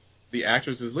leaving. The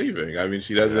actress is leaving. I mean,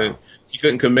 she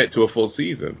couldn't commit to a full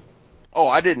season. Oh,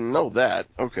 I didn't know that.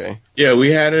 Okay. Yeah,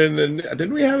 we had it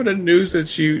didn't we have it in the news that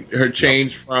her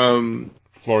change from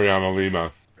Floriana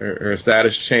Lima. Her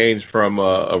status changed from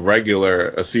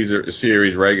a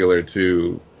series regular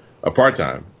to a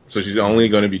part-time. So she's only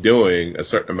going to be doing a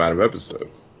certain amount of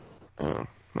episodes.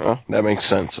 Well, that makes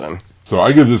sense then. So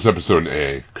I give this episode an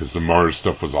A because the Mars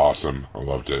stuff was awesome. I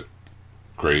loved it.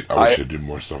 Great. I wish they'd do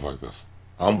more stuff like this.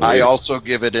 I also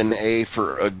give it an A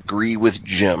for agree with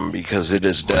Jim because it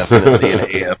is definitely an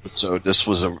A episode. This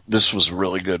was a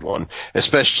really good one,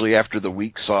 especially after the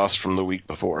weak sauce from the week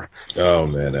before. Oh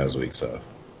man, that was weak sauce.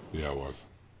 Yeah, it was.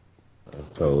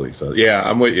 Totally. So yeah,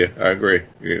 I'm with you. I agree.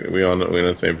 We're on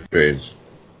the same page.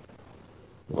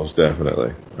 Most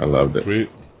definitely. I loved it. Sweet.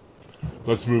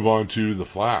 Let's move on to The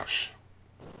Flash.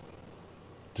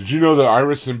 Did you know that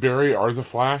Iris and Barry are the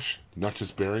Flash, not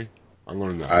just Barry? I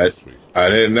learned that this week. I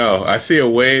didn't know. I see a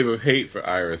wave of hate for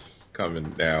Iris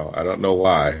coming now. I don't know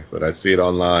why, but I see it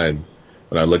online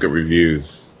when I look at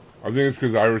reviews. I think it's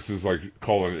because Iris is like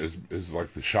is like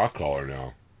the shot caller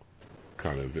now,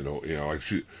 kind of.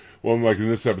 Like in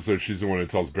this episode, she's the one that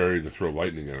tells Barry to throw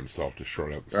lightning at himself to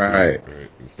short out the suit, right,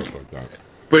 and stuff like that.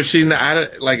 But she's not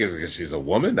she's a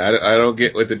woman. I don't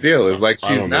get what the deal is. Like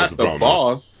she's not the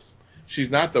boss. She's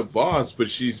not the boss, but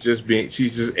she's just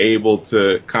able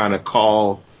to kind of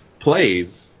call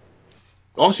plays.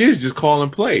 All she is just calling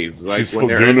plays. Like she's when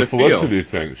they're doing in the the Felicity field.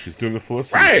 thing. She's doing the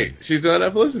Felicity thing. Right. She's doing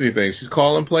that Felicity thing. She's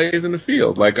calling plays in the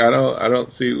field. Like I don't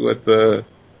see what the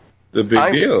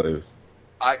big deal is.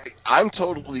 I'm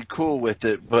totally cool with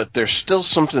it, but there's still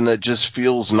something that just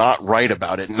feels not right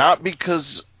about it. Not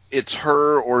because it's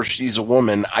her or she's a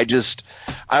woman. I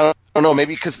don't know.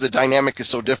 Maybe because the dynamic is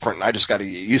so different, and I just got to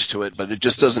get used to it. But it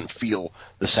just doesn't feel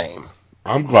the same.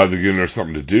 I'm glad they're giving her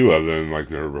something to do other than like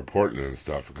they're reporting and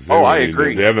stuff. Because I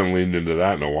agree. They haven't leaned into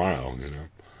that in a while, you know.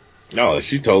 No,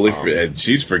 she totally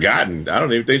she's forgotten. I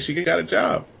don't even think she got a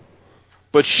job.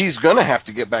 But she's gonna have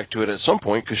to get back to it at some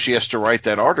point because she has to write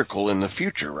that article in the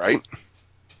future, right?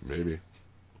 Maybe.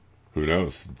 Who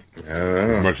knows? I don't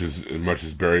know. As much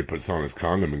as Barry puts on his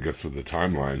condom and gets with the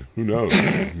timeline, who knows?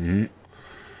 Mm-hmm.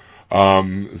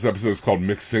 This episode is called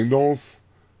Mixed Signals.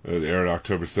 It aired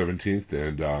October 17th,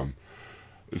 and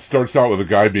it starts out with a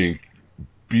guy being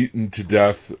beaten to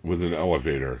death with an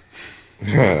elevator.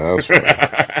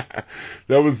 That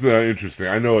was interesting.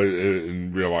 I know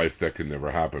in real life that could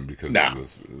never happen because of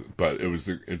this, but it was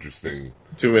an interesting.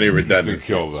 Too many redundancies.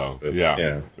 Kill though.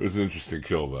 Yeah, it was an interesting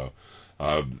kill though.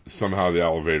 Somehow the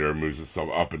elevator moves itself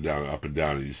up and down,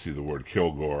 and you see the word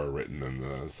Kilgore written on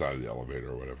the side of the elevator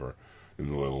or whatever in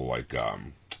the little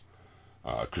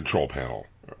control panel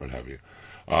or what have you.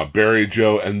 Barry,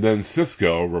 Joe, and then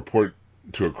Cisco report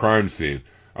to a crime scene.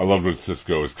 I love when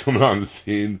Cisco is coming on the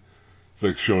scene. It's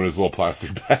like showing his little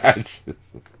plastic badge. Do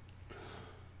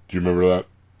you remember that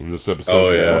in this episode?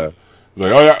 Oh yeah. It's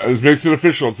like, oh yeah, it makes it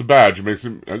official. It's a badge. It makes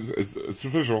it. It's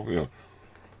official. You know,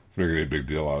 it's making a big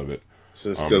deal out of it.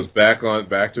 Cisco's back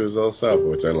to his old self,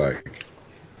 which I like.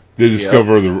 They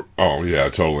discover Oh yeah,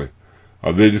 totally.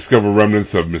 They discover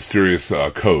remnants of mysterious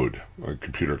code,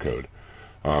 computer code.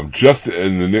 Just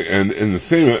in the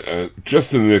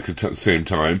same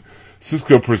time,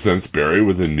 Cisco presents Barry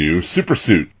with a new super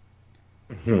suit.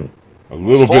 Mm-hmm. A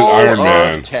little bit Iron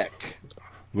Man. A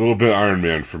little bit Iron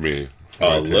Man for me.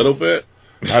 A little bit.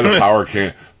 It had a power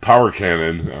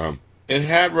cannon. It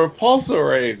had repulsor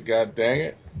rays. God dang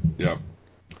it. Yep.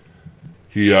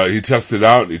 He tests it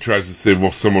out and he tries to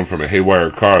save someone from a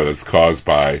haywire car that's caused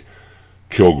by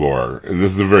Kilgore. And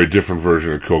this is a very different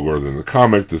version of Kilgore than the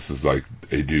comic. This is like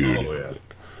a dude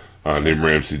named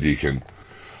Ramsey Deacon.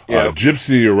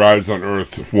 Gypsy arrives on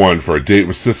Earth 1 for a date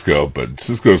with Cisco, but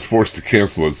Cisco is forced to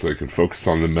cancel it so they can focus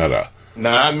on the meta.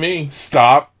 Not me.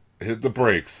 Stop. Hit the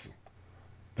brakes.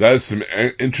 That is some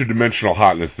interdimensional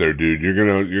hotness there, dude. You're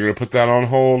gonna put that on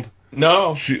hold?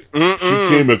 No. She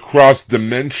came across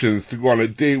dimensions to go on a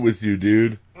date with you,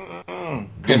 dude.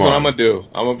 Guess what I'm gonna do?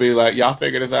 I'm gonna be like, y'all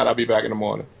figure this out. I'll be back in the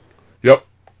morning. Yep.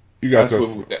 You got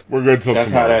this. We're good till tomorrow.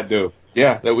 That's how that do.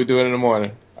 Yeah, that we do it in the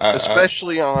morning.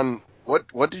 Especially on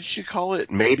what did she call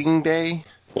it? Mating day?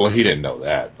 Well, he didn't know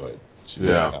that, but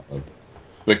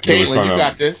But Caitlin, you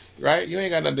got this, right? You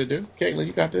ain't got nothing to do. Caitlin,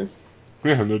 you got this.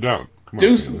 Yeah, no doubt. Come on,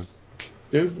 Deuces.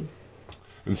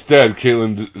 Instead,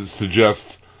 Caitlin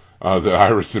suggests that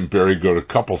Iris and Barry go to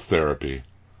couples therapy.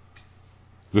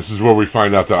 This is where we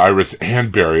find out that Iris and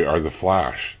Barry are the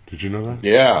Flash. Did you know that?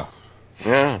 Yeah.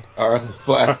 Are the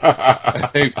Flash. I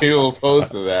think people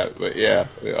opposed to that, but yeah,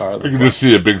 we are the Flash. You can just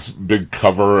see a big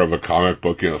cover of a comic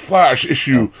book, Flash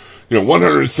issue,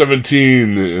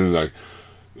 117, and like,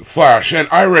 Flash and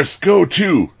Iris go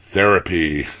to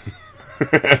therapy.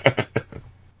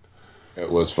 It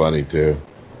was funny too.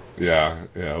 Yeah,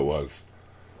 it was.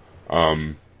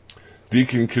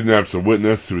 Deacon kidnaps a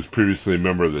witness who was previously a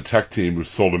member of the tech team who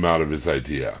sold him out of his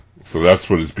idea. So that's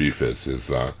what his beef is.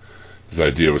 His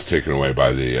idea was taken away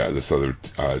by this other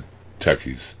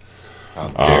techies.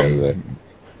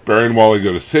 Barry and Wally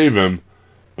go to save him,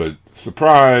 but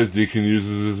surprise, Deacon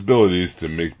uses his abilities to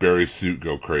make Barry's suit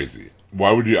go crazy.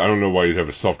 Why would you? I don't know why you'd have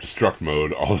a self-destruct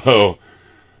mode, although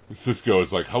Cisco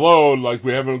is like, hello, like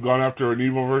we haven't gone after an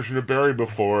evil version of Barry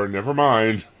before, never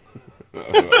mind.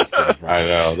 I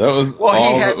know. That was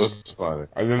that was funny.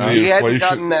 And then he hadn't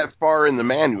gotten that far in the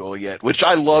manual yet, which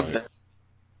I love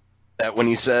that when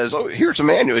he says, oh, here's a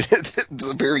manual,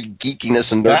 the very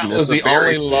geekiness and nerdiness. That was the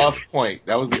only lost point.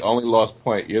 That was the only lost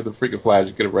point. You're the freaking Flash.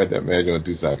 You could have read that manual in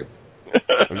 2 seconds.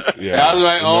 That was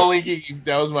my only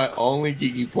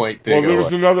geeky point. Well, there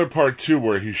was another part too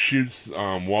where he shoots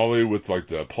Wally with like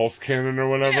the pulse cannon or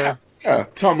whatever. Yeah.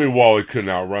 Tell me Wally couldn't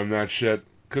outrun that shit.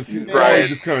 Because Wally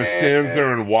just kind of stands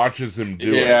there and watches him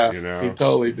do it, you know? He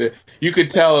totally did. You could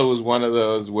tell it was one of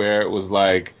those where it was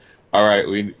like, all right,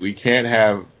 we can't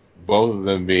have both of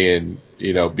them being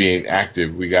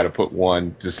active. We got to put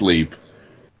one to sleep,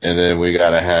 and then we got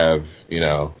to have,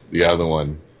 the other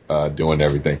one doing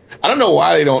everything. I don't know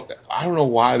why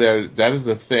that is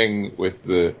the thing with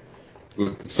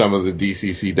some of the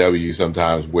DCCW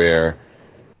sometimes where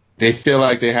they feel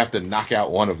like they have to knock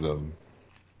out one of them.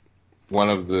 One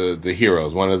of the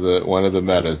heroes, one of the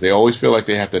metas. They always feel like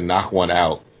they have to knock one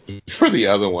out for the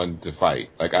other one to fight.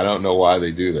 Like, I don't know why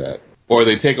they do that. Or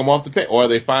they take them off the page, or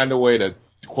they find a way to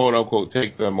quote unquote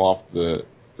take them off the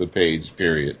page,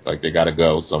 period. Like they gotta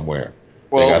go somewhere.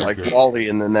 Well, like Wally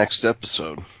in the next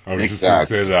episode. I was just gonna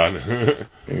say that.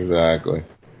 Exactly.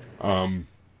 On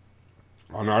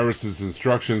Iris's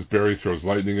instructions, Barry throws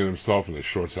lightning at himself and he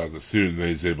shorts out the suit, and then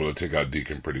he's able to take out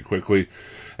Deacon pretty quickly.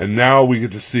 And now we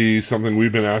get to see something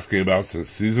we've been asking about since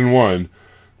season 1,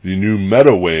 the new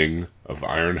meta wing of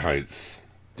Iron Heights.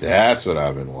 That's what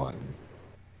I've been wanting.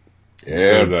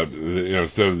 Yeah.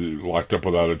 Instead of locked up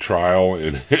without a trial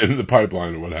in the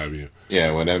pipeline or what have you.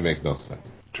 Yeah, well, that makes no sense.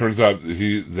 Turns out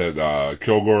that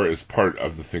Kilgore is part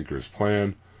of the Thinker's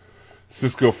plan.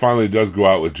 Cisco finally does go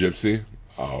out with Gypsy.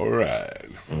 All right.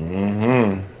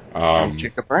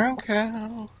 Chick a brown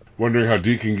cow. Wondering how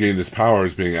Deacon gained his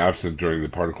powers being absent during the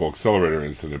particle accelerator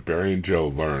incident, Barry and Joe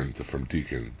learn from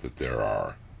Deacon that there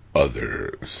are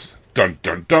others. Dun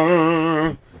dun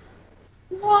dun.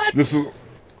 What? This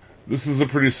is a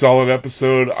pretty solid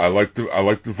episode. I like the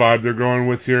vibe they're going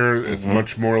with here. It's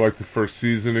much more like the first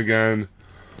season again.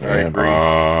 I agree.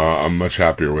 I'm much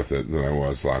happier with it than I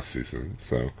was last season.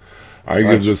 So I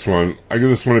give this one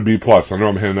a B+. I know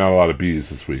I'm handing out a lot of B's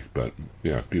this week, but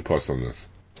yeah, B+ on this.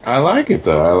 I like it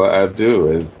though. I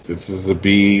do. This is a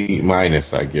B-. I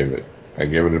give it. I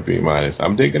give it a B-.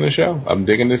 I'm digging the show. I'm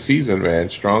digging the season, man.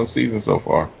 Strong season so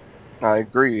far. I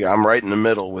agree. I'm right in the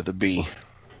middle with a B.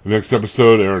 The next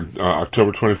episode aired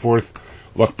October 24th.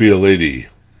 Luck Be a Lady.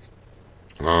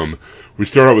 We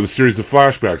start out with a series of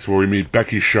flashbacks where we meet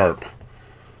Becky Sharp,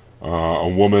 a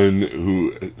woman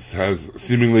who has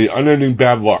seemingly unending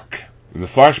bad luck. In the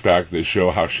flashback, they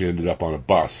show how she ended up on a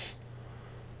bus.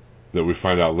 That we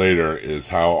find out later is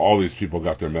how all these people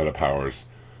got their meta powers.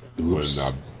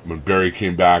 When Barry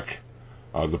came back,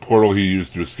 the portal he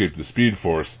used to escape the Speed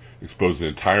Force exposed an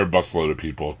entire busload of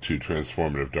people to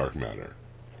transformative dark matter.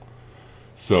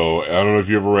 So, I don't know if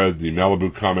you ever read the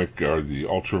Malibu comic or the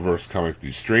Ultraverse comic,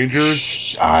 The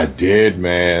Strangers. I did,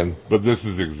 man. But this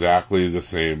is exactly the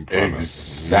same premise.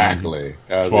 Exactly.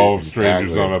 12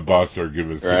 strangers on a bus are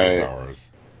given superpowers. Right.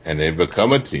 And they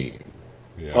become a team.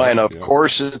 Yeah, and of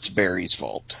course it's Barry's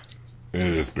fault. It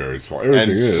is Barry's fault.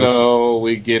 Everything is. So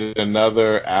we get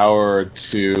another hour or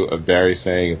two of Barry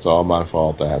saying, it's all my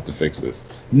fault, I have to fix this.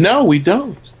 No, we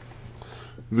don't.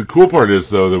 The cool part is,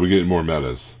 though, that we get more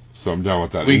metas. So I'm down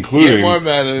with that. We get more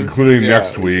metas. Including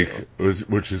next week,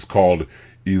 which is called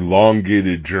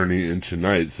Elongated Journey into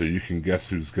Night. So you can guess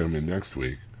who's coming next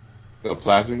week. The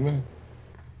Plastic Man?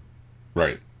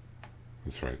 Right.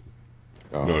 That's right.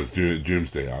 Oh. No, it's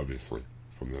Doomsday, obviously,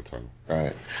 from that title.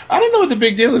 Right. I don't know what the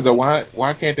big deal is, though.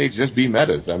 Why can't they just be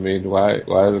metas? I mean, why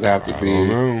does it have to be... I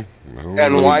don't know.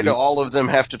 And why do all of them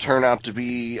have to turn out to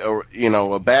be,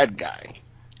 a bad guy?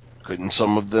 Couldn't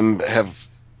some of them have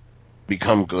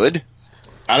become good?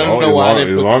 I don't know why they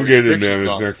put Elongated Man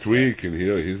is next week, and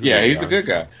he's a good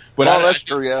guy. But that's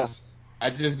true, yeah. I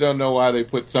just don't know why they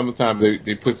put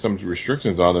they put some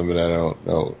restrictions on them, and I don't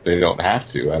know. They don't have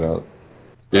to.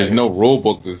 There's no rule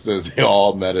book that says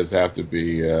all metas have to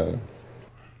be.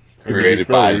 created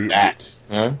by that.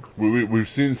 Huh? We've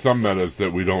seen some metas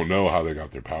that we don't know how they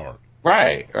got their power.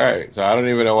 Right. So I don't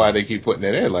even know why they keep putting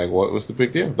it in. Like, what's the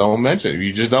big deal? Don't mention it.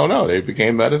 You just don't know. They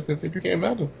became metas because they became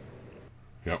metas.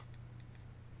 Yep.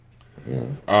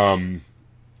 Yeah.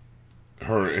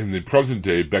 Her in the present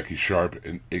day, Becky Sharp,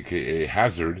 aka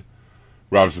Hazard,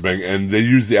 robs the bank, and they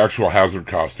use the actual Hazard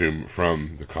costume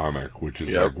from the comic, which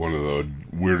is like one of the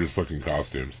weirdest looking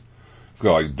costumes. It's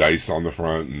got like dice on the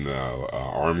front and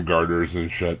arm garters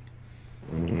and shit.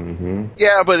 Mm-hmm.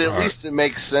 Yeah, but at least it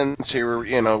makes sense here,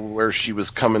 where she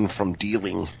was coming from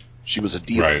dealing. She was a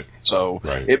dealer, right. So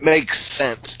it makes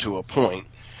sense to a point.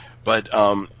 But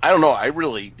I don't know. I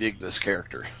really dig this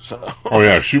character. So. Oh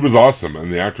yeah, she was awesome,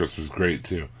 and the actress was great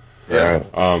too.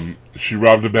 Yeah. She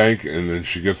robbed a bank, and then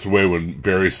she gets away when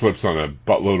Barry slips on a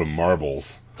buttload of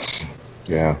marbles.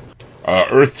 Yeah.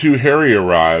 Earth 2 Harry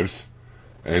arrives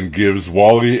and gives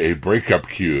Wally a breakup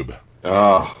cube.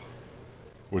 Oh.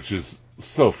 Which is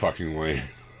so fucking lame.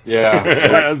 Yeah. It's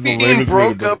like being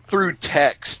broke up through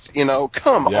text.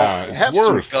 Come on. Have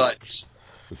worse. some guts.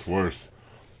 It's worse.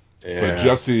 Yeah. But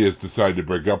Jessie has decided to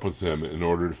break up with him in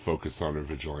order to focus on her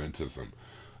vigilantism.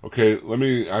 Okay, let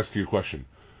me ask you a question.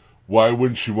 Why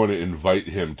wouldn't she want to invite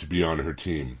him to be on her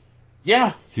team?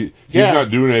 Yeah. He's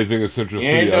not doing anything in Central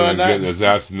City other than getting his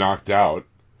ass knocked out.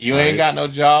 You ain't got no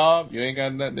job. You ain't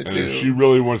got nothing to do. And if she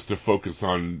really wants to focus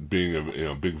on being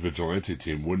a big vigilante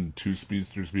team, wouldn't 2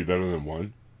 speedsters be better than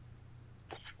 1?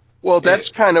 Well, that's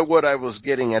kind of what I was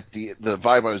getting at the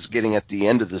vibe I was getting at the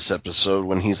end of this episode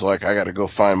when he's like, I got to go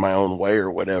find my own way or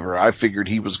whatever. I figured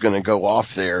he was going to go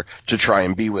off there to try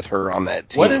and be with her on that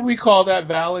team. What did we call that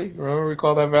valley? Remember we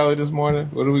called that valley this morning?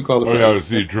 What did we call it? Oh, yeah, it was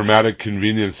the Dramatic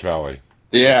Convenience Valley.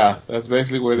 Yeah, that's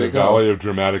basically where they go. The Valley of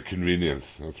Dramatic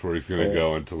Convenience. That's where he's going to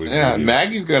go until he's... Yeah,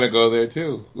 Maggie's going to go there,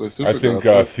 too. With Supergirl.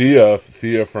 I think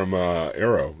Thea from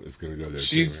Arrow is going to go there,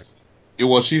 too, right?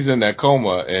 Well, she's in that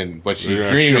coma, but she's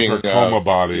dreaming. Ship her coma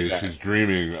body. Yeah. She's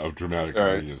dreaming of Dramatic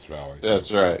Convenience Valley.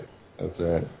 That's right.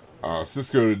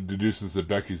 Cisco deduces that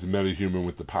Becky's a metahuman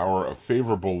with the power of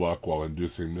favorable luck while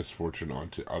inducing misfortune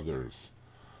onto others.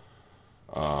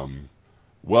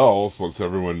 Wells lets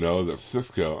everyone know that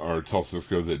tells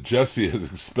Cisco that Jessie has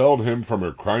expelled him from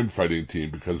her crime-fighting team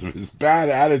because of his bad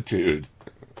attitude.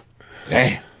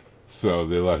 Damn. So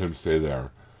they let him stay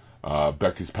there.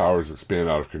 Becky's powers expand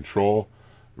out of control,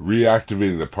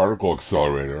 reactivating the particle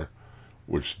accelerator,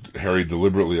 which Harry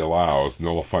deliberately allows,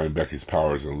 nullifying Becky's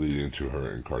powers and leading to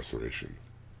her incarceration.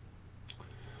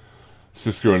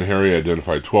 Cisco and Harry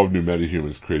identify 12 new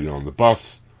metahumans created on the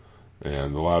bus,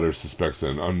 and the latter suspects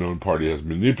that an unknown party has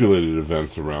manipulated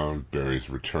events around Barry's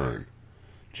return.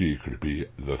 Gee, could it be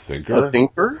the Thinker? The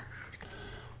Thinker?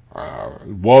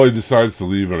 Wally decides to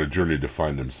leave on a journey to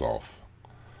find himself.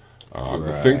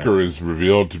 The Thinker is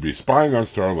revealed to be spying on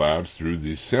Star Labs through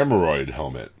the Samuroid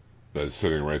helmet that's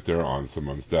sitting right there on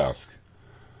someone's desk.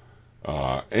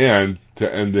 And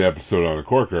to end the episode on a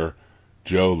corker,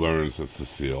 Joe learns that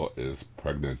Cecile is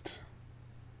pregnant.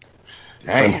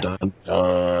 Damn. Dun, dun,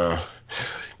 dun.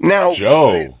 Now,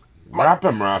 Joe, wrap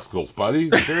him, rascals, buddy.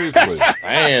 Seriously.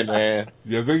 Man.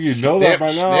 You think you know that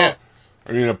by now?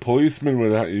 I mean, a policeman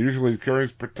usually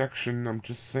carries protection. I'm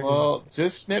just saying. Well,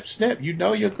 just snip. You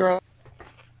know your girl.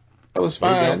 That was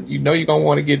fine. You know you're going to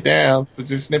want to get down, so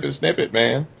just snip it,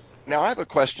 man. Now, I have a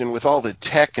question with all the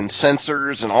tech and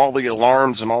sensors and all the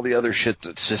alarms and all the other shit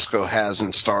that Cisco has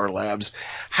in Star Labs.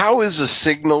 How is a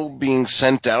signal being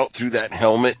sent out through that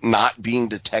helmet not being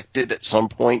detected at some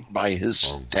point by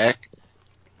his tech?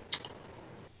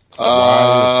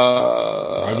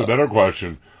 I have a better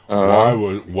question.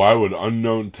 Why would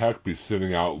unknown tech be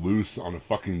sitting out loose on a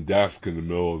fucking desk in the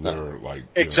middle of their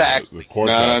exactly the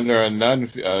cortex? Not under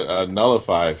a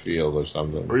nullify field or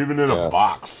something, or even in a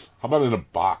box. How about in a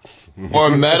box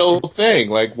or a metal thing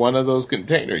like one of those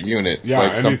container units? Yeah,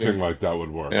 like anything something like that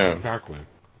would work. Yeah. Exactly.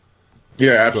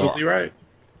 You're absolutely right.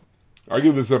 I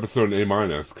give this episode an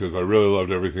A- because I really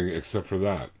loved everything except for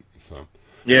that. So.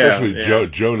 Yeah, especially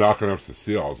Joe knocking up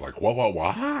Cecile. I was like,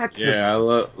 what? Yeah, I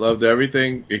loved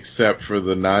everything except for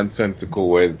the nonsensical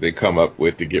way that they come up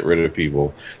with to get rid of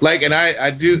people. Like, and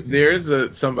I do.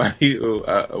 There's somebody who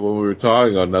when we were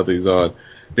talking on Nothing's On,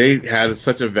 they had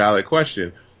such a valid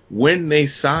question. When they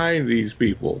sign these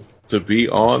people to be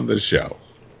on the show,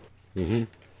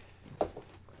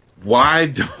 why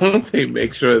don't they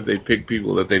make sure that they pick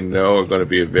people that they know are going to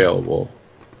be available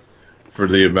for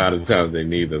the amount of time they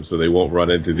need them, so they won't run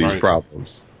into these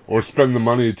problems? Or spend the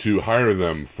money to hire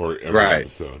them for every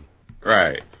episode.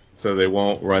 Right. So they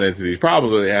won't run into these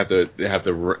problems. They have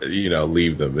to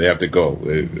leave them. They have to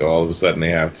go. All of a sudden,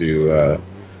 they have to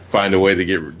find a way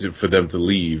for them to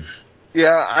leave.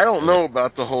 Yeah, I don't know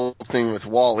about the whole thing with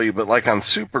Wally, but like on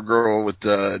Supergirl with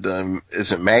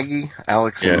is it Maggie,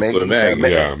 Alex and Maggie? With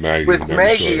Maggie. Maggie. With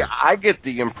Maggie, I get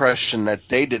the impression that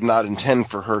they did not intend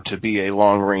for her to be a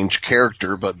long-range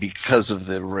character, but because of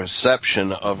the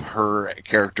reception of her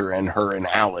character and her and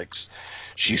Alex,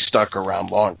 she stuck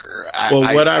around longer.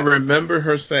 What I remember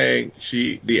her saying,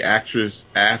 the actress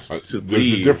asked to there's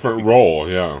leave. A different role,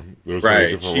 yeah. There's right.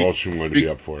 a different role she wanted to be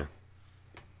up for.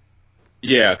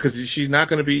 Yeah, because she's not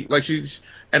going to be like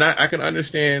and I can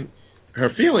understand her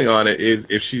feeling on it is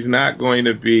if she's not going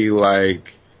to be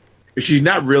like, if she's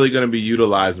not really going to be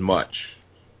utilized much,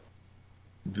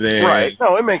 then right.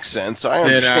 No, it makes sense. I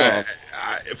understand.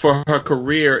 For her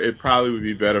career, it probably would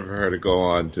be better for her to go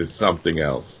on to something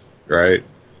else, right?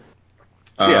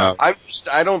 Yeah,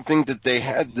 I don't think that they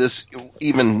had this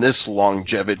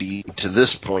longevity to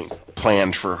this point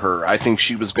planned for her. I think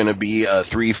she was going to be a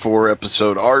 3-4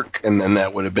 episode arc, and then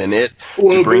that would have been it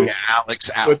to bring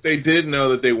Alex out. But they did know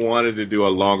that they wanted to do a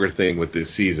longer thing with this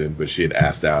season, but she had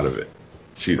asked out of it.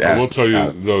 I will tell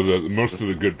you though that most of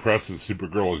the good press that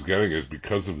Supergirl is getting is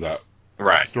because of that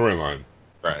storyline.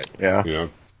 Right. Yeah.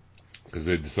 Because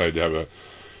they decided to have a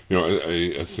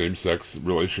same-sex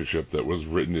relationship that was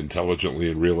written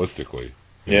intelligently and realistically.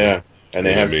 Yeah, and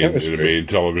they have chemistry in a main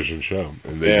television show,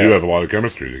 and they do have a lot of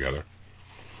chemistry together.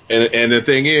 And the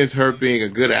thing is, her being a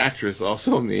good actress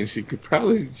also means she could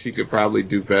probably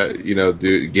do better,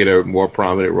 get a more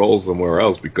prominent role somewhere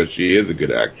else because she is a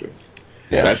good actress.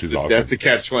 Yeah, that's the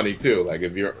catch-22. Like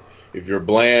if you're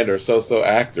bland or so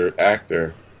actor,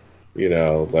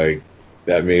 like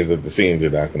that means that the scenes are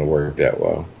not going to work that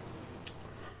well.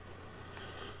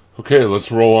 Okay, let's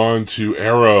roll on to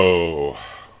Arrow.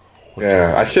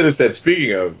 I should have said,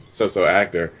 speaking of so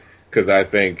actor, because I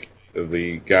think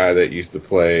the guy that used to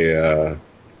play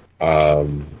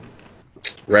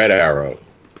Red Arrow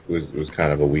was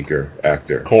kind of a weaker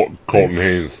actor. Colton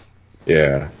Haynes.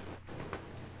 Yeah.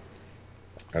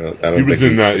 I don't he was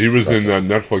in that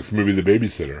Netflix movie The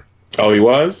Babysitter. Oh, he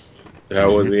was?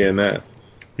 How was he in that?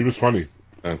 He was funny.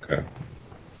 Okay.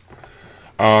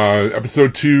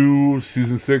 Episode 2,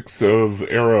 Season 6 of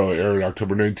Arrow, aired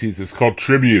October 19th. It's called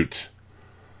Tribute.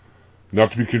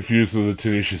 Not to be confused with the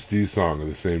Tenacious D song of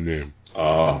the same name.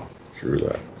 Oh, true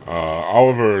that.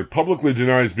 Oliver publicly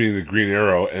denies being the Green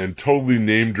Arrow and totally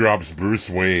name drops Bruce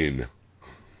Wayne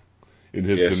in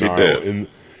his denial.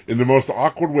 In the most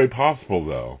awkward way possible,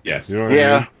 though. Yes. You know what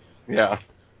I mean? Yeah.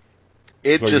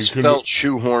 It just felt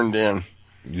shoehorned in.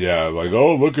 Yeah, like,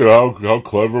 oh, look at how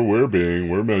clever we're being.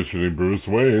 We're mentioning Bruce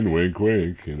Wayne, wink,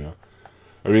 wink,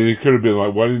 I mean, it could have been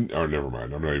like, why didn't... Oh, never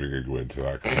mind. I'm not even going to go into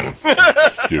that because it was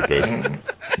just stupid.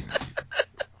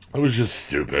 It was just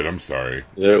stupid. I'm sorry.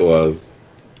 It was.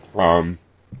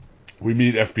 We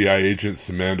meet FBI agent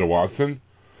Samantha Watson,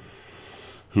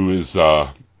 who is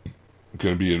going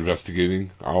to be investigating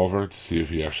Oliver to see if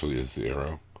he actually is the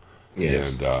Arrow.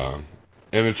 Yes. And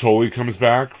Anatoly comes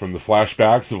back from the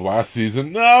flashbacks of last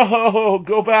season. No,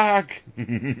 go back.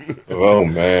 Oh,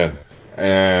 man.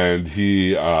 And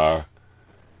he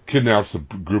kidnaps a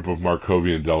group of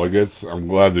Markovian delegates. I'm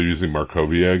glad they're using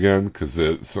Markovia again because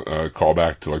it's a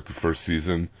callback to like the first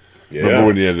season. Yeah. Remember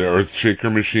when he had the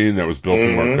Earthshaker machine that was built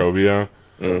in Markovia?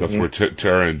 Mm-hmm. That's where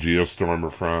Terra and Geostorm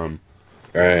are from.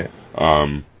 Right.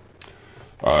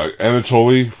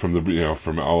 Anatoly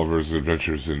from Oliver's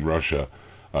Adventures in Russia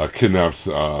kidnaps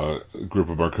a group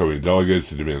of Markovian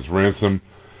delegates and demands ransom.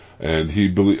 And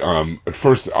at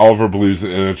first Oliver believes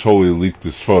that Anatoly leaked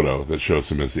this photo that shows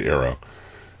him as the Arrow.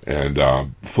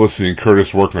 And Felicity and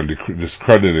Curtis work on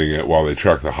discrediting it while they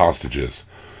track the hostages.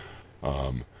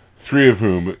 3 of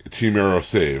whom Team Arrow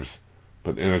saves,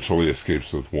 but Anatoly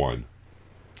escapes with 1.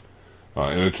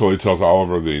 Anatoly tells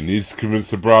Oliver that he needs to convince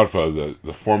the Bratva that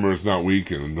the former is not weak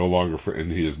and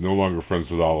he is no longer friends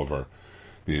with Oliver.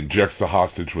 He injects the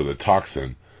hostage with a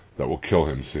toxin that will kill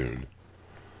him soon.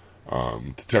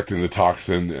 Detecting the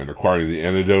toxin and acquiring the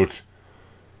antidote,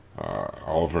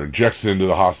 Oliver injects it into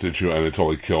the hostage, who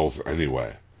Anatoly kills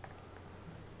anyway.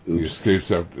 Oops. He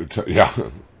escapes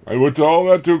after... I went to all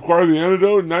that to acquire the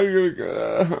antidote, and now you're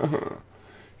gonna...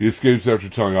 He escapes after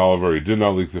telling Oliver he did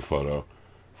not leak the photo,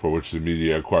 for which the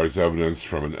media acquires evidence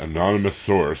from an anonymous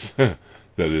source that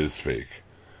is fake.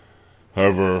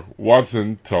 However,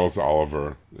 Watson tells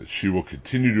Oliver that she will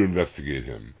continue to investigate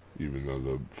him, even though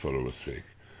the photo was fake.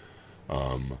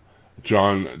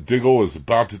 John Diggle is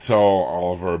about to tell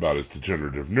Oliver about his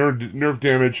degenerative nerve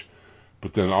damage,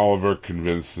 but then Oliver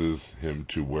convinces him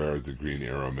to wear the Green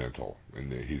Arrow mantle,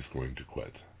 and that he's going to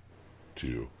quit.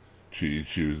 He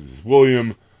chooses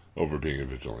William over being a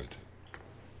vigilante.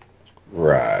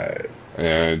 Right.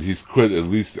 And he's quit at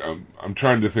least. I'm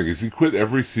trying to think. Has he quit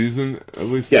every season at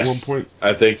least yes, at one point?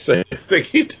 I think so. I think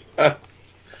he does.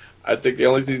 I think the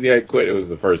only season he had quit, it was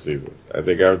the first season. I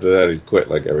think after that he quit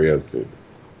like every other season.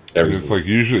 And it's like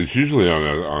usually on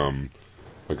a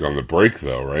like on the break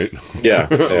though, right? Yeah,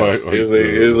 like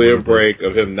usually a break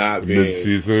of him not being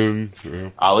mid-season.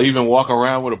 Yeah. I'll even walk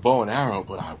around with a bow and arrow,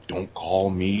 but don't call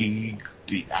me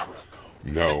the arrow.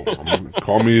 No,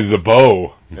 call me the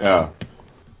bow. Yeah.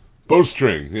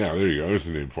 Bowstring. Yeah, there you go. There's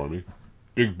the name for me.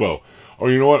 Big bow. Oh,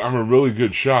 you know what? I'm a really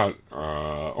good shot.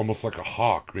 Almost like a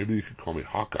hawk. Maybe you could call me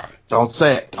Hawkeye. Don't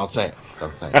say it. Don't say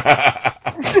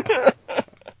it.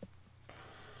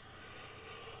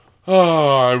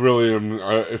 Oh, I really am.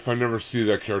 If I never see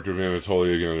that character of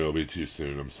Anatoly again, it'll be too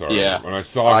soon. I'm sorry. Yeah. When I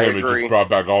saw him, it just brought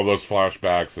back all those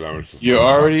flashbacks, and I was just You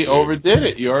already overdid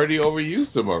it. You already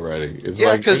overused him already. It's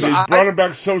because they brought him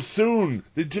back so soon.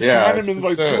 They just had him in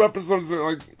like 2 episodes.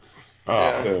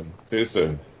 Too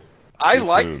soon. I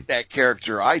liked that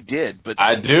character. I did, but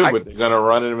but they're gonna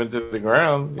run him into the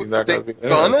ground. He's not gonna be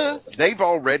there. They've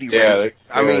already.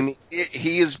 I mean,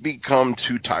 he has become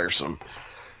too tiresome.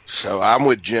 So I'm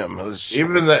with Jim.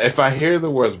 Even if I hear the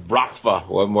words Bratva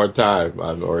one more time,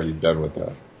 I'm already done with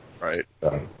that. Right.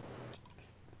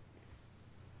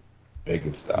 Make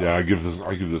it stop. Yeah, I give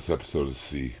this episode a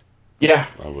C. Yeah,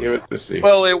 give it a C.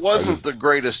 Well, it wasn't the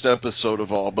greatest episode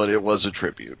of all, but it was a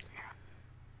tribute.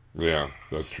 Yeah,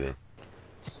 that's true.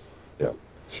 Yeah,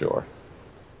 sure.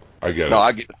 I get it.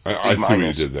 I get I see what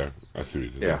you did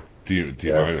there.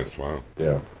 D minus. Wow.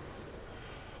 Yeah.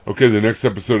 Okay, the next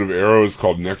episode of Arrow is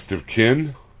called Next of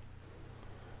Kin.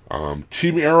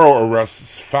 Team Arrow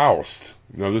arrests Faust.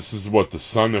 Now, this is the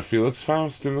son of Felix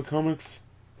Faust in the comics?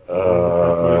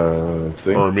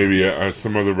 Or maybe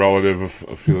some other relative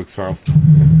of Felix Faust.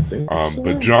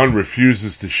 But John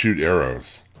refuses to shoot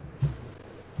arrows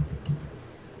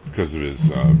because of his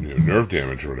nerve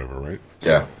damage or whatever, right?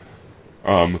 Yeah.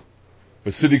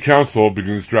 The city council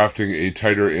begins drafting a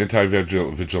tighter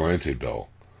anti-vigilante bill.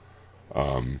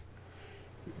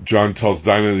 John tells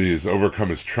Dinah that he has overcome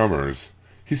his tremors.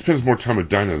 He spends more time with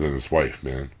Dinah than his wife,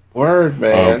 man. Word,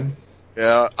 man.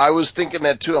 Yeah, I was thinking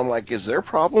that too. I'm like, is there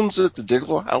problems at the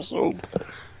Diggle household?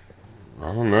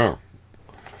 I don't know.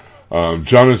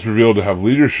 John is revealed to have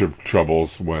leadership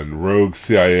troubles when rogue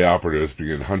CIA operatives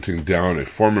begin hunting down a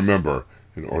former member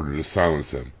in order to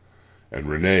silence him. And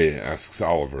Renee asks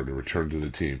Oliver to return to the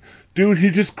team. Dude, he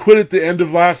just quit at the end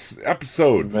of last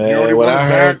episode. Man, when I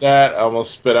heard that, I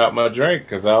almost spit out my drink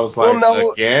because I was like,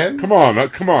 again? Come on,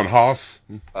 Haas.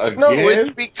 Again? No,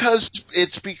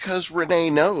 it's because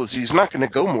Renee knows he's not going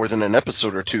to go more than an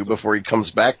episode or two before he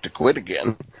comes back to quit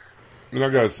again. And I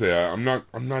gotta say, I'm not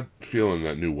feeling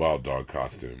that new Wild Dog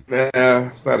costume. Yeah,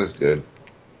 it's not as good.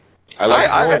 I like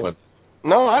the old one.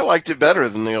 No, I liked it better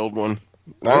than the old one.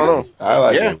 I don't know. I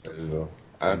like the original.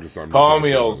 Call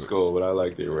me old school, but I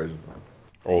like the original.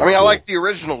 I like the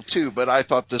original too, but I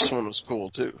thought this one was cool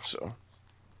too. So,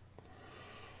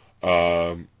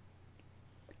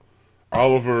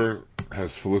 Oliver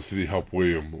has Felicity help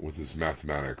William with his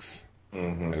mathematics,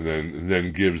 and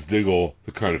then gives Diggle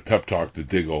the kind of pep talk that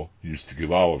Diggle used to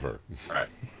give Oliver. Right.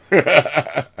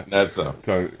 That's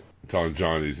telling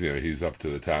John he's up to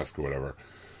the task or whatever.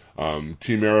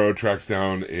 Team Arrow tracks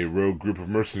down a rogue group of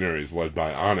mercenaries led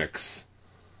by Onyx,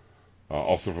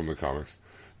 also from the comics,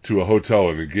 to a hotel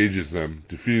and engages them,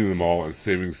 defeating them all and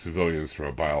saving civilians from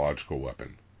a biological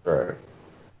weapon. Right.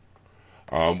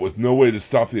 With no way to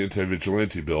stop the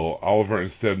anti-vigilante bill, Oliver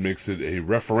instead makes it a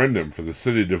referendum for the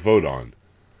city to vote on.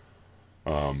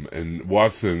 And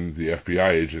Watson, the FBI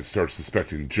agent, starts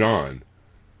suspecting John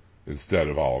instead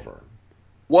of Oliver.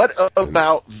 What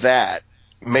about that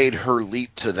made her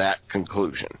leap to that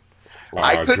conclusion?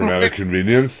 Dramatic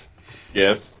convenience?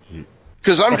 Yes.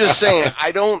 Because I'm just saying,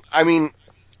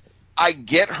 I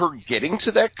get her getting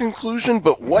to that conclusion,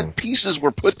 but what pieces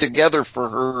were put together for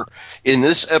her in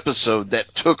this episode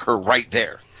that took her right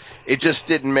there? It just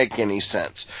didn't make any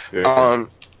sense.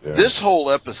 This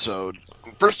whole episode,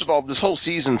 first of all, this whole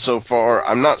season so far,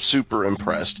 I'm not super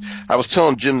impressed. I was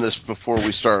telling Jim this before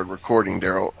we started recording,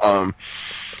 Daryl.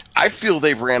 I feel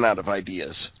they've ran out of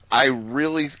ideas.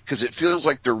 Because it feels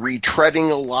like they're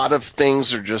retreading a lot of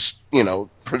things, or just,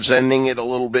 presenting it a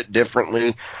little bit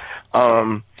differently.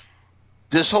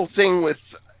 This whole thing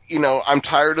with, I'm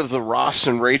tired of the Ross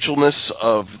and Rachelness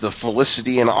of the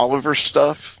Felicity and Oliver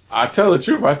stuff. I tell the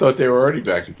truth, I thought they were already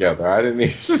back together. I didn't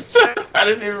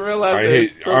even realize they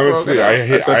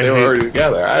thought they were already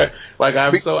together.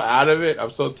 I'm so out of it.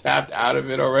 I'm so tapped out of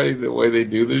it already. The way they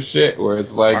do this shit, where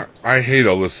it's like I hate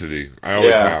Olicity. I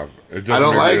always have. It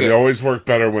doesn't They always work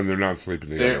better when they're not sleeping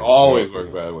together. They always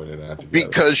work better when they're not together.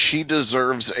 Because she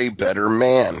deserves a better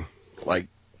man, like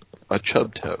a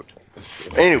chub toad.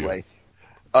 Anyway,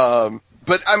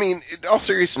 but I mean, in all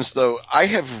seriousness, though,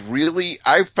 I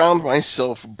found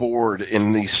myself bored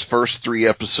in these first 3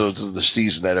 episodes of the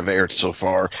season that have aired so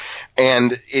far,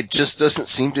 and it just doesn't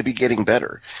seem to be getting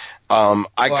better. I'm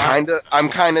kind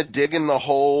of digging the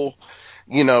whole,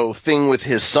 thing with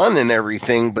his son and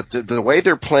everything, but the way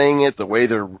they're playing it, the way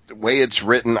it's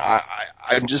written,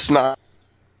 I'm just not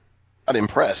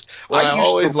impressed. Well, I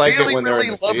always like it when they're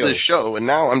in the field. I love this show, and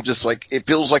now I'm just like, it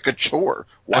feels like a chore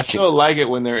watching. I still like it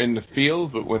when they're in the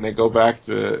field, but when they go back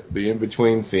to the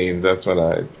in-between scenes, that's when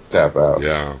I tap out.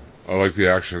 Yeah, I like the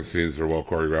action scenes; they're well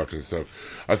choreographed and stuff.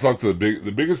 I thought the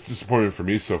biggest disappointment for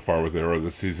me so far with Arrow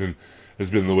this season has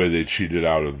been the way they cheated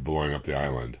out of blowing up the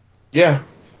island. Yeah.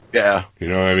 You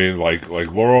know what I mean? Like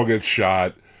Laurel gets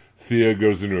shot, Thea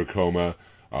goes into a coma,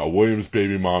 William's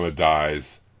baby mama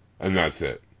dies, and that's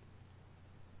it.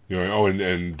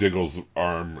 And Diggle's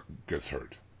arm gets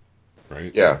hurt,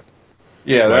 right? Yeah.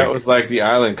 Yeah, that was like the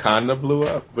island kind of blew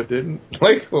up, but didn't.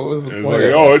 Like, what was the point?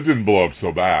 It didn't blow up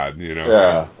so bad,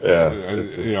 Yeah.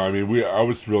 I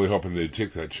was really hoping they'd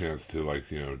take that chance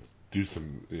to, do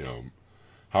some,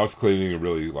 house cleaning and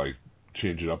really,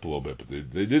 change it up a little bit, but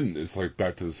they didn't. It's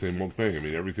back to the same old thing. I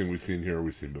mean, everything we've seen here,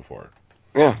 we've seen before.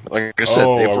 Yeah, like I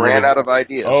said, they've ran out of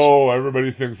ideas. Oh,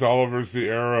 everybody thinks Oliver's the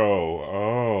Arrow.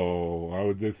 Oh, why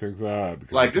would they think that?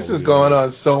 Because this is going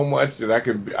on so much that I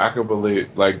could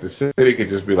believe, the city could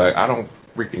just be like, I don't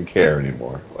freaking care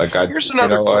anymore. Here's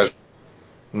another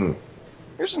question.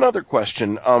 Here's another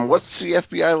question. What's the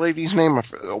FBI lady's name?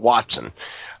 Watson.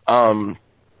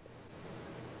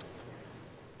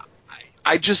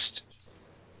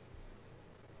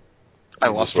 I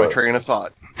lost my train of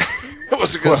thought. What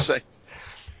was I going to say?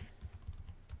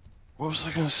 What was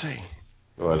I going to say?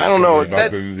 I don't know.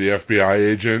 About the FBI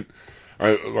agent.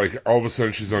 All of a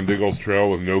sudden she's on Diggle's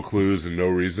trail with no clues and no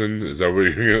reason. Is that what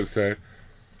you're going to say?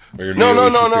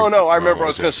 No. I remember what I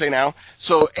was going to say now.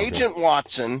 So Agent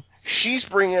Watson, she's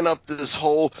bringing up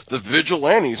the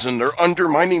vigilantes and they're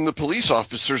undermining the police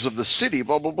officers of the city,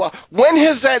 blah, blah, blah. When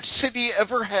has that city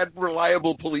ever had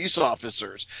reliable police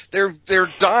officers? They're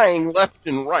dying left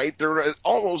and right. They're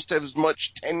almost as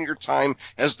much tenure time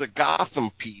as the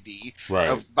Gotham PD.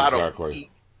 Right, exactly. A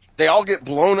week. They all get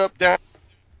blown up down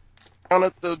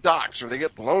at the docks, or they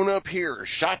get blown up here, or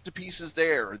shot to pieces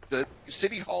there. The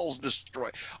city hall's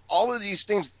destroyed. All of these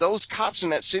things, those cops in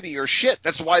that city are shit.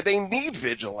 That's why they need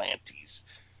vigilantes.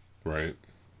 Right.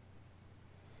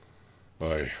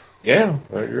 Yeah,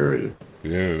 I agree with you.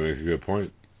 Yeah, you make a good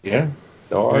point. Yeah.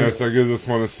 Yes, I give this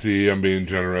one a C. I'm being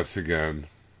generous again.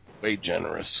 Way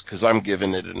generous, because I'm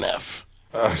giving it an F.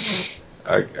 I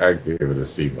gave it a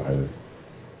C-.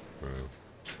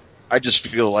 I just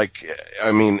feel like,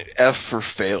 F for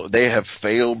fail. They have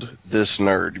failed this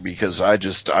nerd because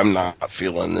I'm not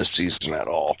feeling this season at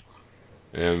all.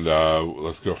 And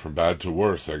let's go from bad to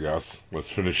worse, I guess. Let's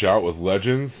finish out with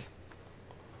Legends.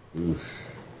 Oof.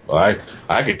 Well,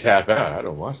 I could tap out. I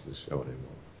don't watch this show anymore.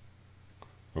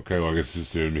 Okay, well, I guess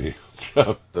it's just you and me.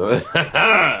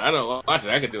 I don't watch it.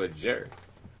 I could do a Jerry.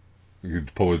 You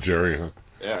could pull a Jerry, huh?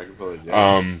 Yeah, I can pull a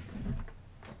Jerry.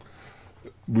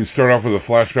 We start off with a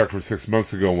flashback from 6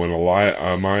 months ago when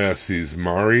Amaya sees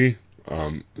Mari.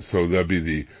 So that'd be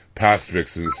the past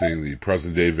Vixen seeing the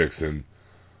present day Vixen.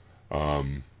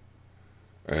 And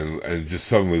just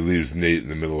suddenly leaves Nate in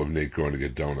the middle of Nate going to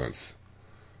get donuts.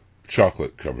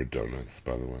 Chocolate covered donuts,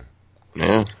 by the way.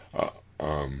 Yeah.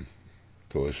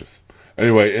 Delicious.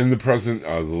 Anyway, in the present,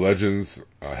 the Legends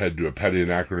head to a petty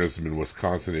anachronism in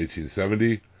Wisconsin,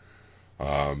 1870.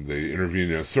 They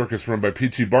intervene in a circus run by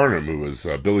P.T. Barnum, who was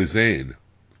Billy Zane.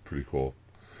 Pretty cool.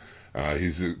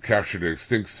 He's captured an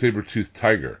extinct saber-toothed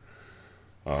tiger.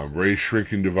 Ray's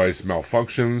shrinking device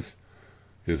malfunctions.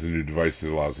 He has a new device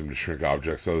that allows him to shrink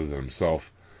objects other than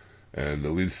himself. And it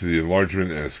leads to the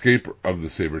enlargement and escape of the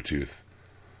saber-tooth.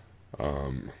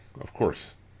 Of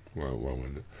course. Well,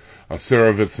 wouldn't it?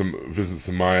 Sarah visits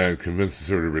Amaya and convinces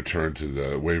her to return to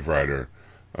the Wave Rider.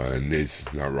 And Nate's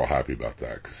not real happy about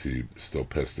that because he's still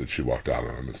pissed that she walked out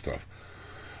on him and stuff.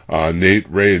 Nate,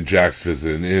 Ray, and Jax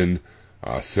visit an inn.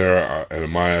 Sarah and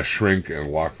Amaya shrink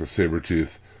and lock the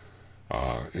saber-tooth.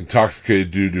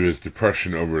 Intoxicated due to his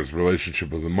depression over his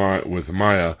relationship with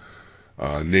Amaya,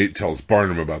 Nate tells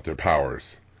Barnum about their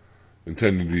powers.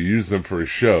 Intending to use them for his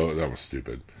show, that was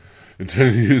stupid.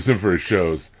 Intending to use them for his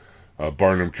shows,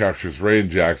 Barnum captures Ray and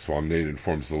Jax while Nate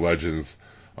informs the Legends.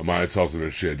 Amaya tells him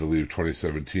that she had to leave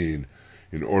 2017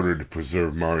 in order to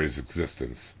preserve Mari's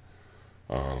existence.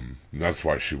 And that's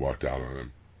why she walked out on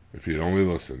him. If he'd only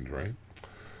listened, right?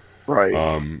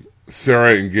 Right.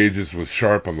 Sarah engages with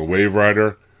Sharp on the Wave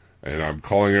Rider, and I'm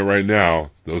calling it right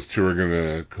now. Those two are going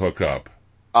to hook up.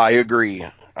 I agree.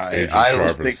 Agent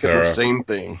Sharp and Sarah, the same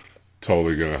thing.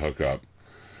 Totally going to hook up.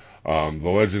 The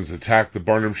Legends attack the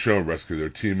Barnum show and rescue their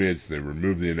teammates. They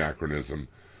remove the anachronism.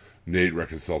 Nate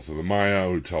reconciles with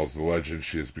Amaya, who tells the Legend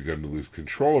she has begun to lose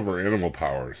control of her animal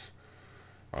powers,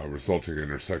 resulting in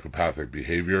her psychopathic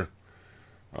behavior.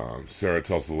 Sarah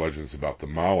tells the Legends about the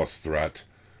Malice threat,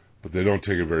 but they don't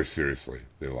take it very seriously.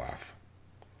 They laugh.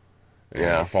 And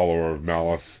a follower of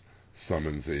Malice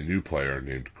summons a new player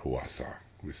named Kuasa.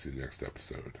 We see next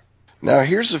episode. Now,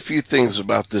 here's a few things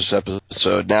about this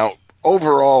episode. Now,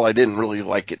 overall, I didn't really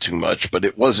like it too much, but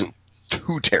it wasn't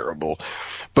too terrible.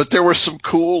 But there were some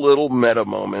cool little meta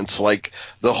moments, like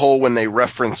the whole when they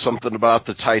reference something about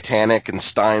the Titanic and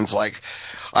Stein's like,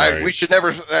 we should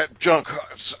never, that junk,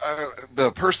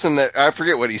 the person that, I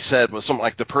forget what he said, but something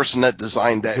like the person that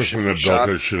designed that ship. The person that built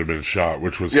it should have been shot,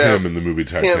 which was him in the movie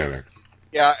Titanic.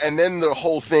 Yeah, and then the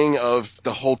whole thing of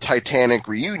the whole Titanic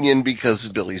reunion because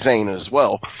of Billy Zane as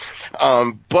well.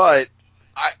 But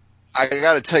I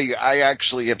got to tell you, I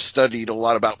actually have studied a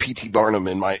lot about P.T. Barnum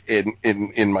in my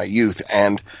youth,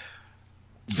 and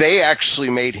they actually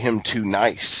made him too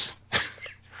nice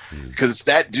because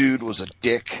that dude was a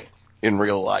dick in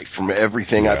real life from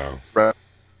everything I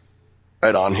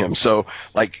read on him. So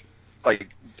like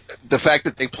the fact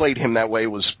that they played him that way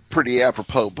was pretty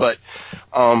apropos. But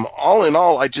all in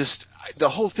all, the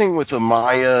whole thing with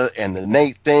Amaya and the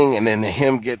Nate thing, and then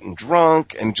him getting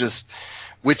drunk and just,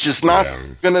 which is not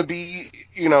going to be,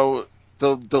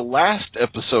 the last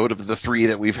episode of the 3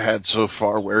 that we've had so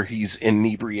far where he's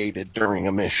inebriated during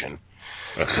a mission.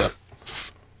 So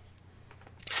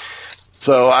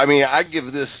I mean, I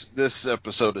give this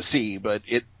episode a C, but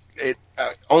it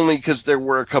only because there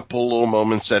were a couple little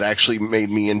moments that actually made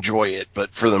me enjoy it,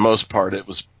 but for the most part, it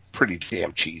was pretty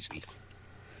damn cheesy.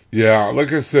 Yeah,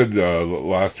 like I said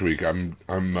last week, I'm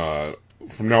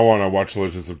from now on I watch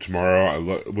Legends of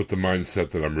Tomorrow with the mindset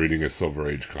that I'm reading a Silver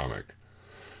Age comic,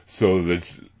 so that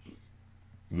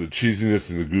the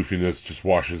cheesiness and the goofiness just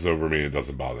washes over me and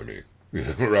doesn't bother me.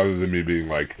 Rather than me being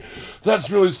like, that's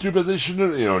really stupid, they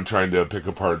shouldn't, and trying to pick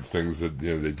apart things that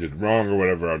they did wrong or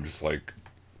whatever. I'm just like,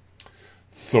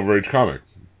 Silver Age comic,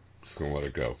 just gonna let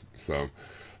it go. So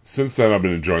since then I've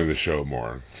been enjoying the show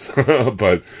more.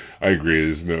 But I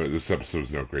agree, this episode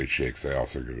is no great shakes. I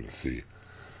also give it a C.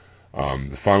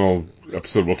 The final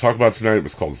episode we'll talk about tonight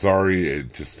was called Zari.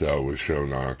 It just was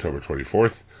shown on October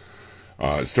 24th.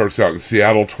 It starts out in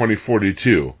Seattle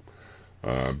 2042.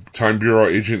 Time Bureau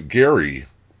agent Gary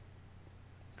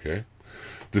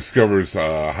discovers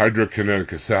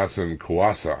hydrokinetic assassin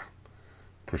Kuasa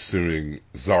pursuing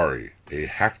Zari, a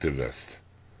hacktivist,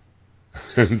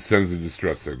 and sends a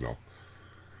distress signal.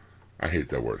 I hate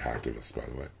that word, hacktivist, by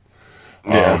the way.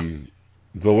 Yeah.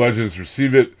 The Legends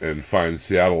receive it and find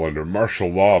Seattle under martial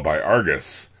law by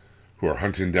Argus, who are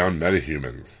hunting down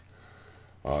metahumans.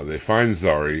 They find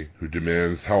Zari, who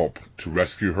demands help to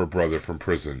rescue her brother from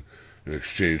prison in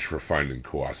exchange for finding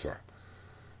Kuasa.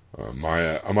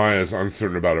 Amaya is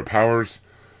uncertain about her powers,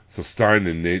 so Stein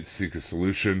and Nate seek a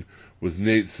solution, with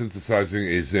Nate synthesizing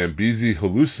a Zambezi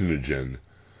hallucinogen.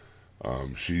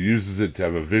 She uses it to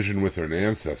have a vision with her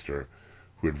ancestor,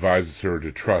 who advises her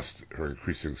to trust her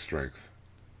increasing strength.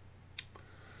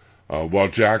 While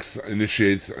Jax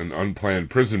initiates an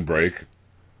unplanned prison break,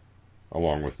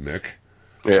 along with Mick,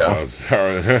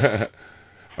 Zari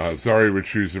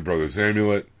retrieves her brother's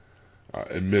amulet,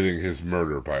 admitting his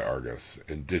murder by Argus,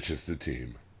 and ditches the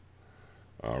team.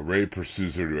 Ray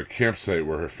pursues her to a campsite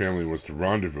where her family was to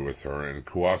rendezvous with her, and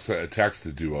Kuasa attacks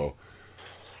the duo,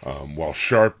 while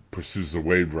Sharp pursues the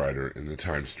Wave Rider in the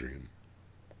time stream.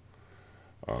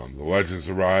 The Legends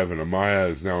arrive, and Amaya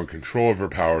is now in control of her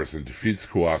powers and defeats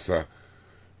Kuasa,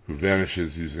 who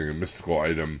vanishes using a mystical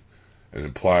item and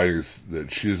implies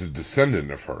that she is a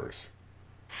descendant of hers.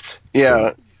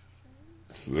 Yeah.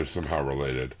 So they're somehow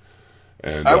related.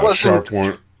 And Sharp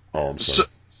one. Oh, I'm sorry.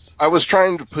 So, I was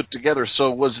trying to put together.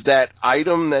 So was that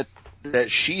item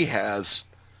that she has?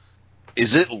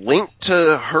 Is it linked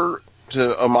to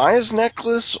Amaya's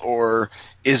necklace, or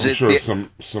is it sure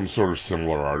some sort of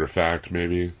similar artifact,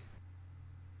 maybe?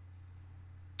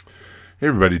 Hey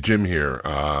everybody, Jim here.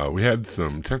 We had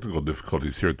some technical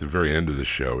difficulties here at the very end of the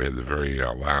show. We had the very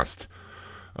last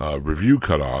review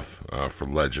cutoff for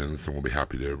Legends, and we'll be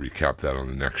happy to recap that on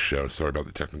the next show. Sorry about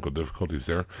the technical difficulties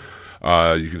there.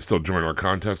 You can still join our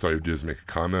contest. All you have to do is make a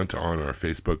comment on our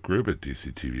Facebook group at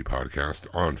DCTV Podcast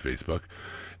on Facebook.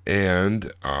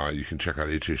 And you can check out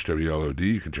HHWLOD.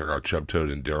 You can check out Chub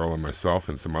Toad and Daryl and myself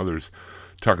and some others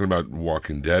talking about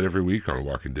Walking Dead every week on a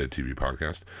Walking Dead TV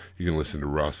podcast. You can listen to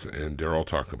Russ and Daryl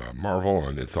talk about Marvel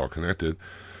on It's All Connected.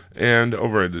 And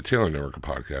over at the Taylor Network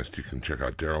podcast, you can check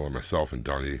out Daryl and myself and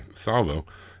Donnie Salvo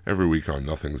every week on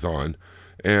Nothing's On.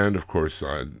 And, of course,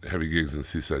 Heavy Gigs in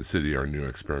Seaside City, our new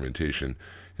experimentation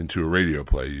into a radio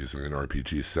play using an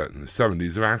RPG set in the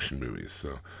 70s of action movies.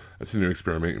 So that's a new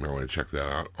experiment. You might want to check that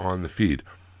out on the feed.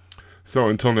 So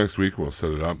until next week, we'll set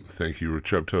it up. Thank you,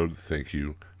 Chub Toad. Thank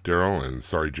you, Daryl. And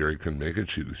sorry Jerry couldn't make it.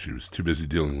 She was too busy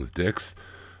dealing with dicks.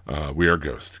 We are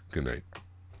Ghost. Good night.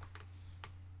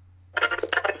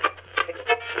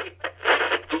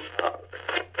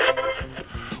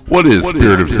 What is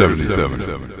Spirit of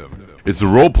 77? It's a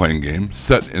role-playing game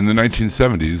set in the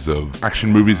 1970s of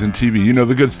action movies and TV. You know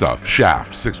the good stuff.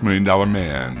 Shaft, $6 Million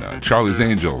Man, Charlie's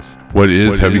Angels. What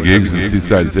is Heavy Gigs in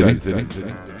Seaside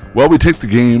City? Well, we take the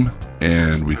game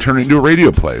and we turn it into a radio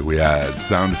play. We add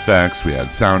sound effects, we add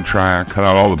soundtrack, cut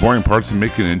out all the boring parts and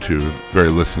make it into a very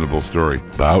listenable story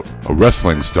about a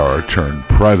wrestling star turned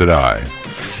private eye.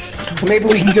 Maybe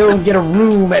we can go and get a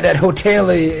room at that hotel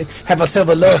and have ourselves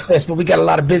a love fest, but we got a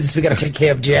lot of business we got to take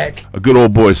care of, Jack. A good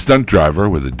old boy stunt driver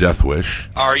with a death wish.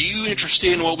 Are you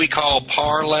interested in what we call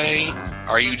parlay?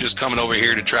 Are you just coming over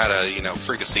here to try to,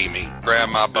 fricassee me? Grab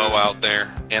my bow out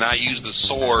there, and I use the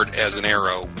sword as an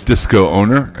arrow. Disco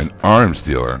owner and arms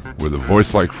dealer with a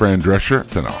voice like Fran Drescher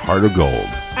and a heart of gold.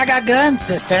 I got guns,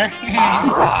 sister.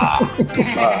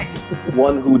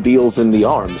 One who deals in the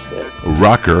arms there. A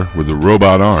rocker with a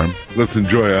robot arm. Let's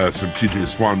enjoy some TJ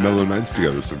Swan Mellow Nights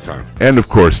together sometime. And of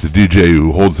course, the DJ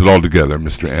who holds it all together,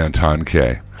 Mr. Anton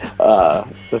K.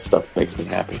 That stuff makes me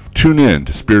happy. Tune in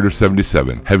to Spirit of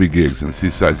 77, Heavy Gigs in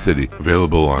Seaside City.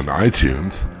 Available on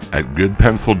iTunes, at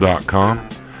goodpencil.com,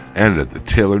 and at the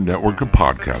Taylor Network of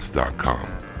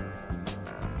Podcast.com.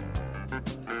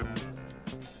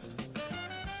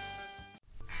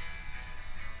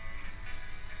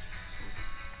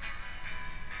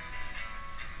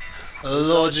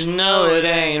 Lord, you know it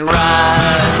ain't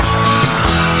right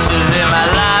to live my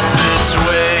life this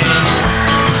way.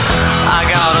 I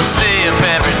gotta stay up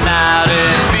every night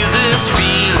and feel this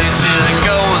feeling till it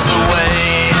goes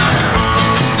away.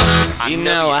 You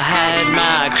know I had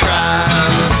my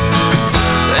crime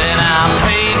and I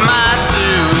paid my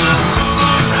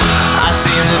dues. I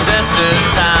seen the best of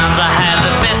times, I had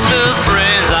the best of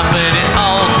friends, I played it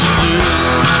all to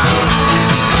lose.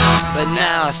 But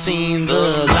now I seen the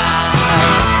light,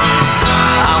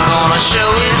 I'm gonna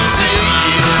show it to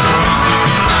you.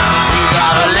 You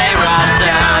gotta lay right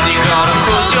down, you gotta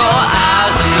close your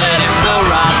eyes and let it go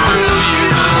right through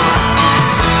you.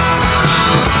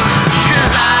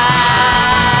 'Cause I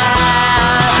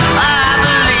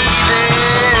believe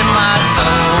in my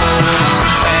soul,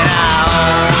 and I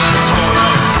always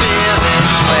wanna feel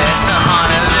this way. So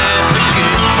honey, let the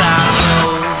good times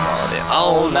roll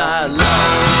all night long.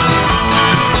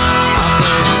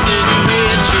 I'm sitting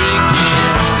here drinking.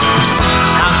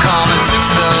 How come it took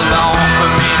so long for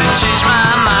me to change my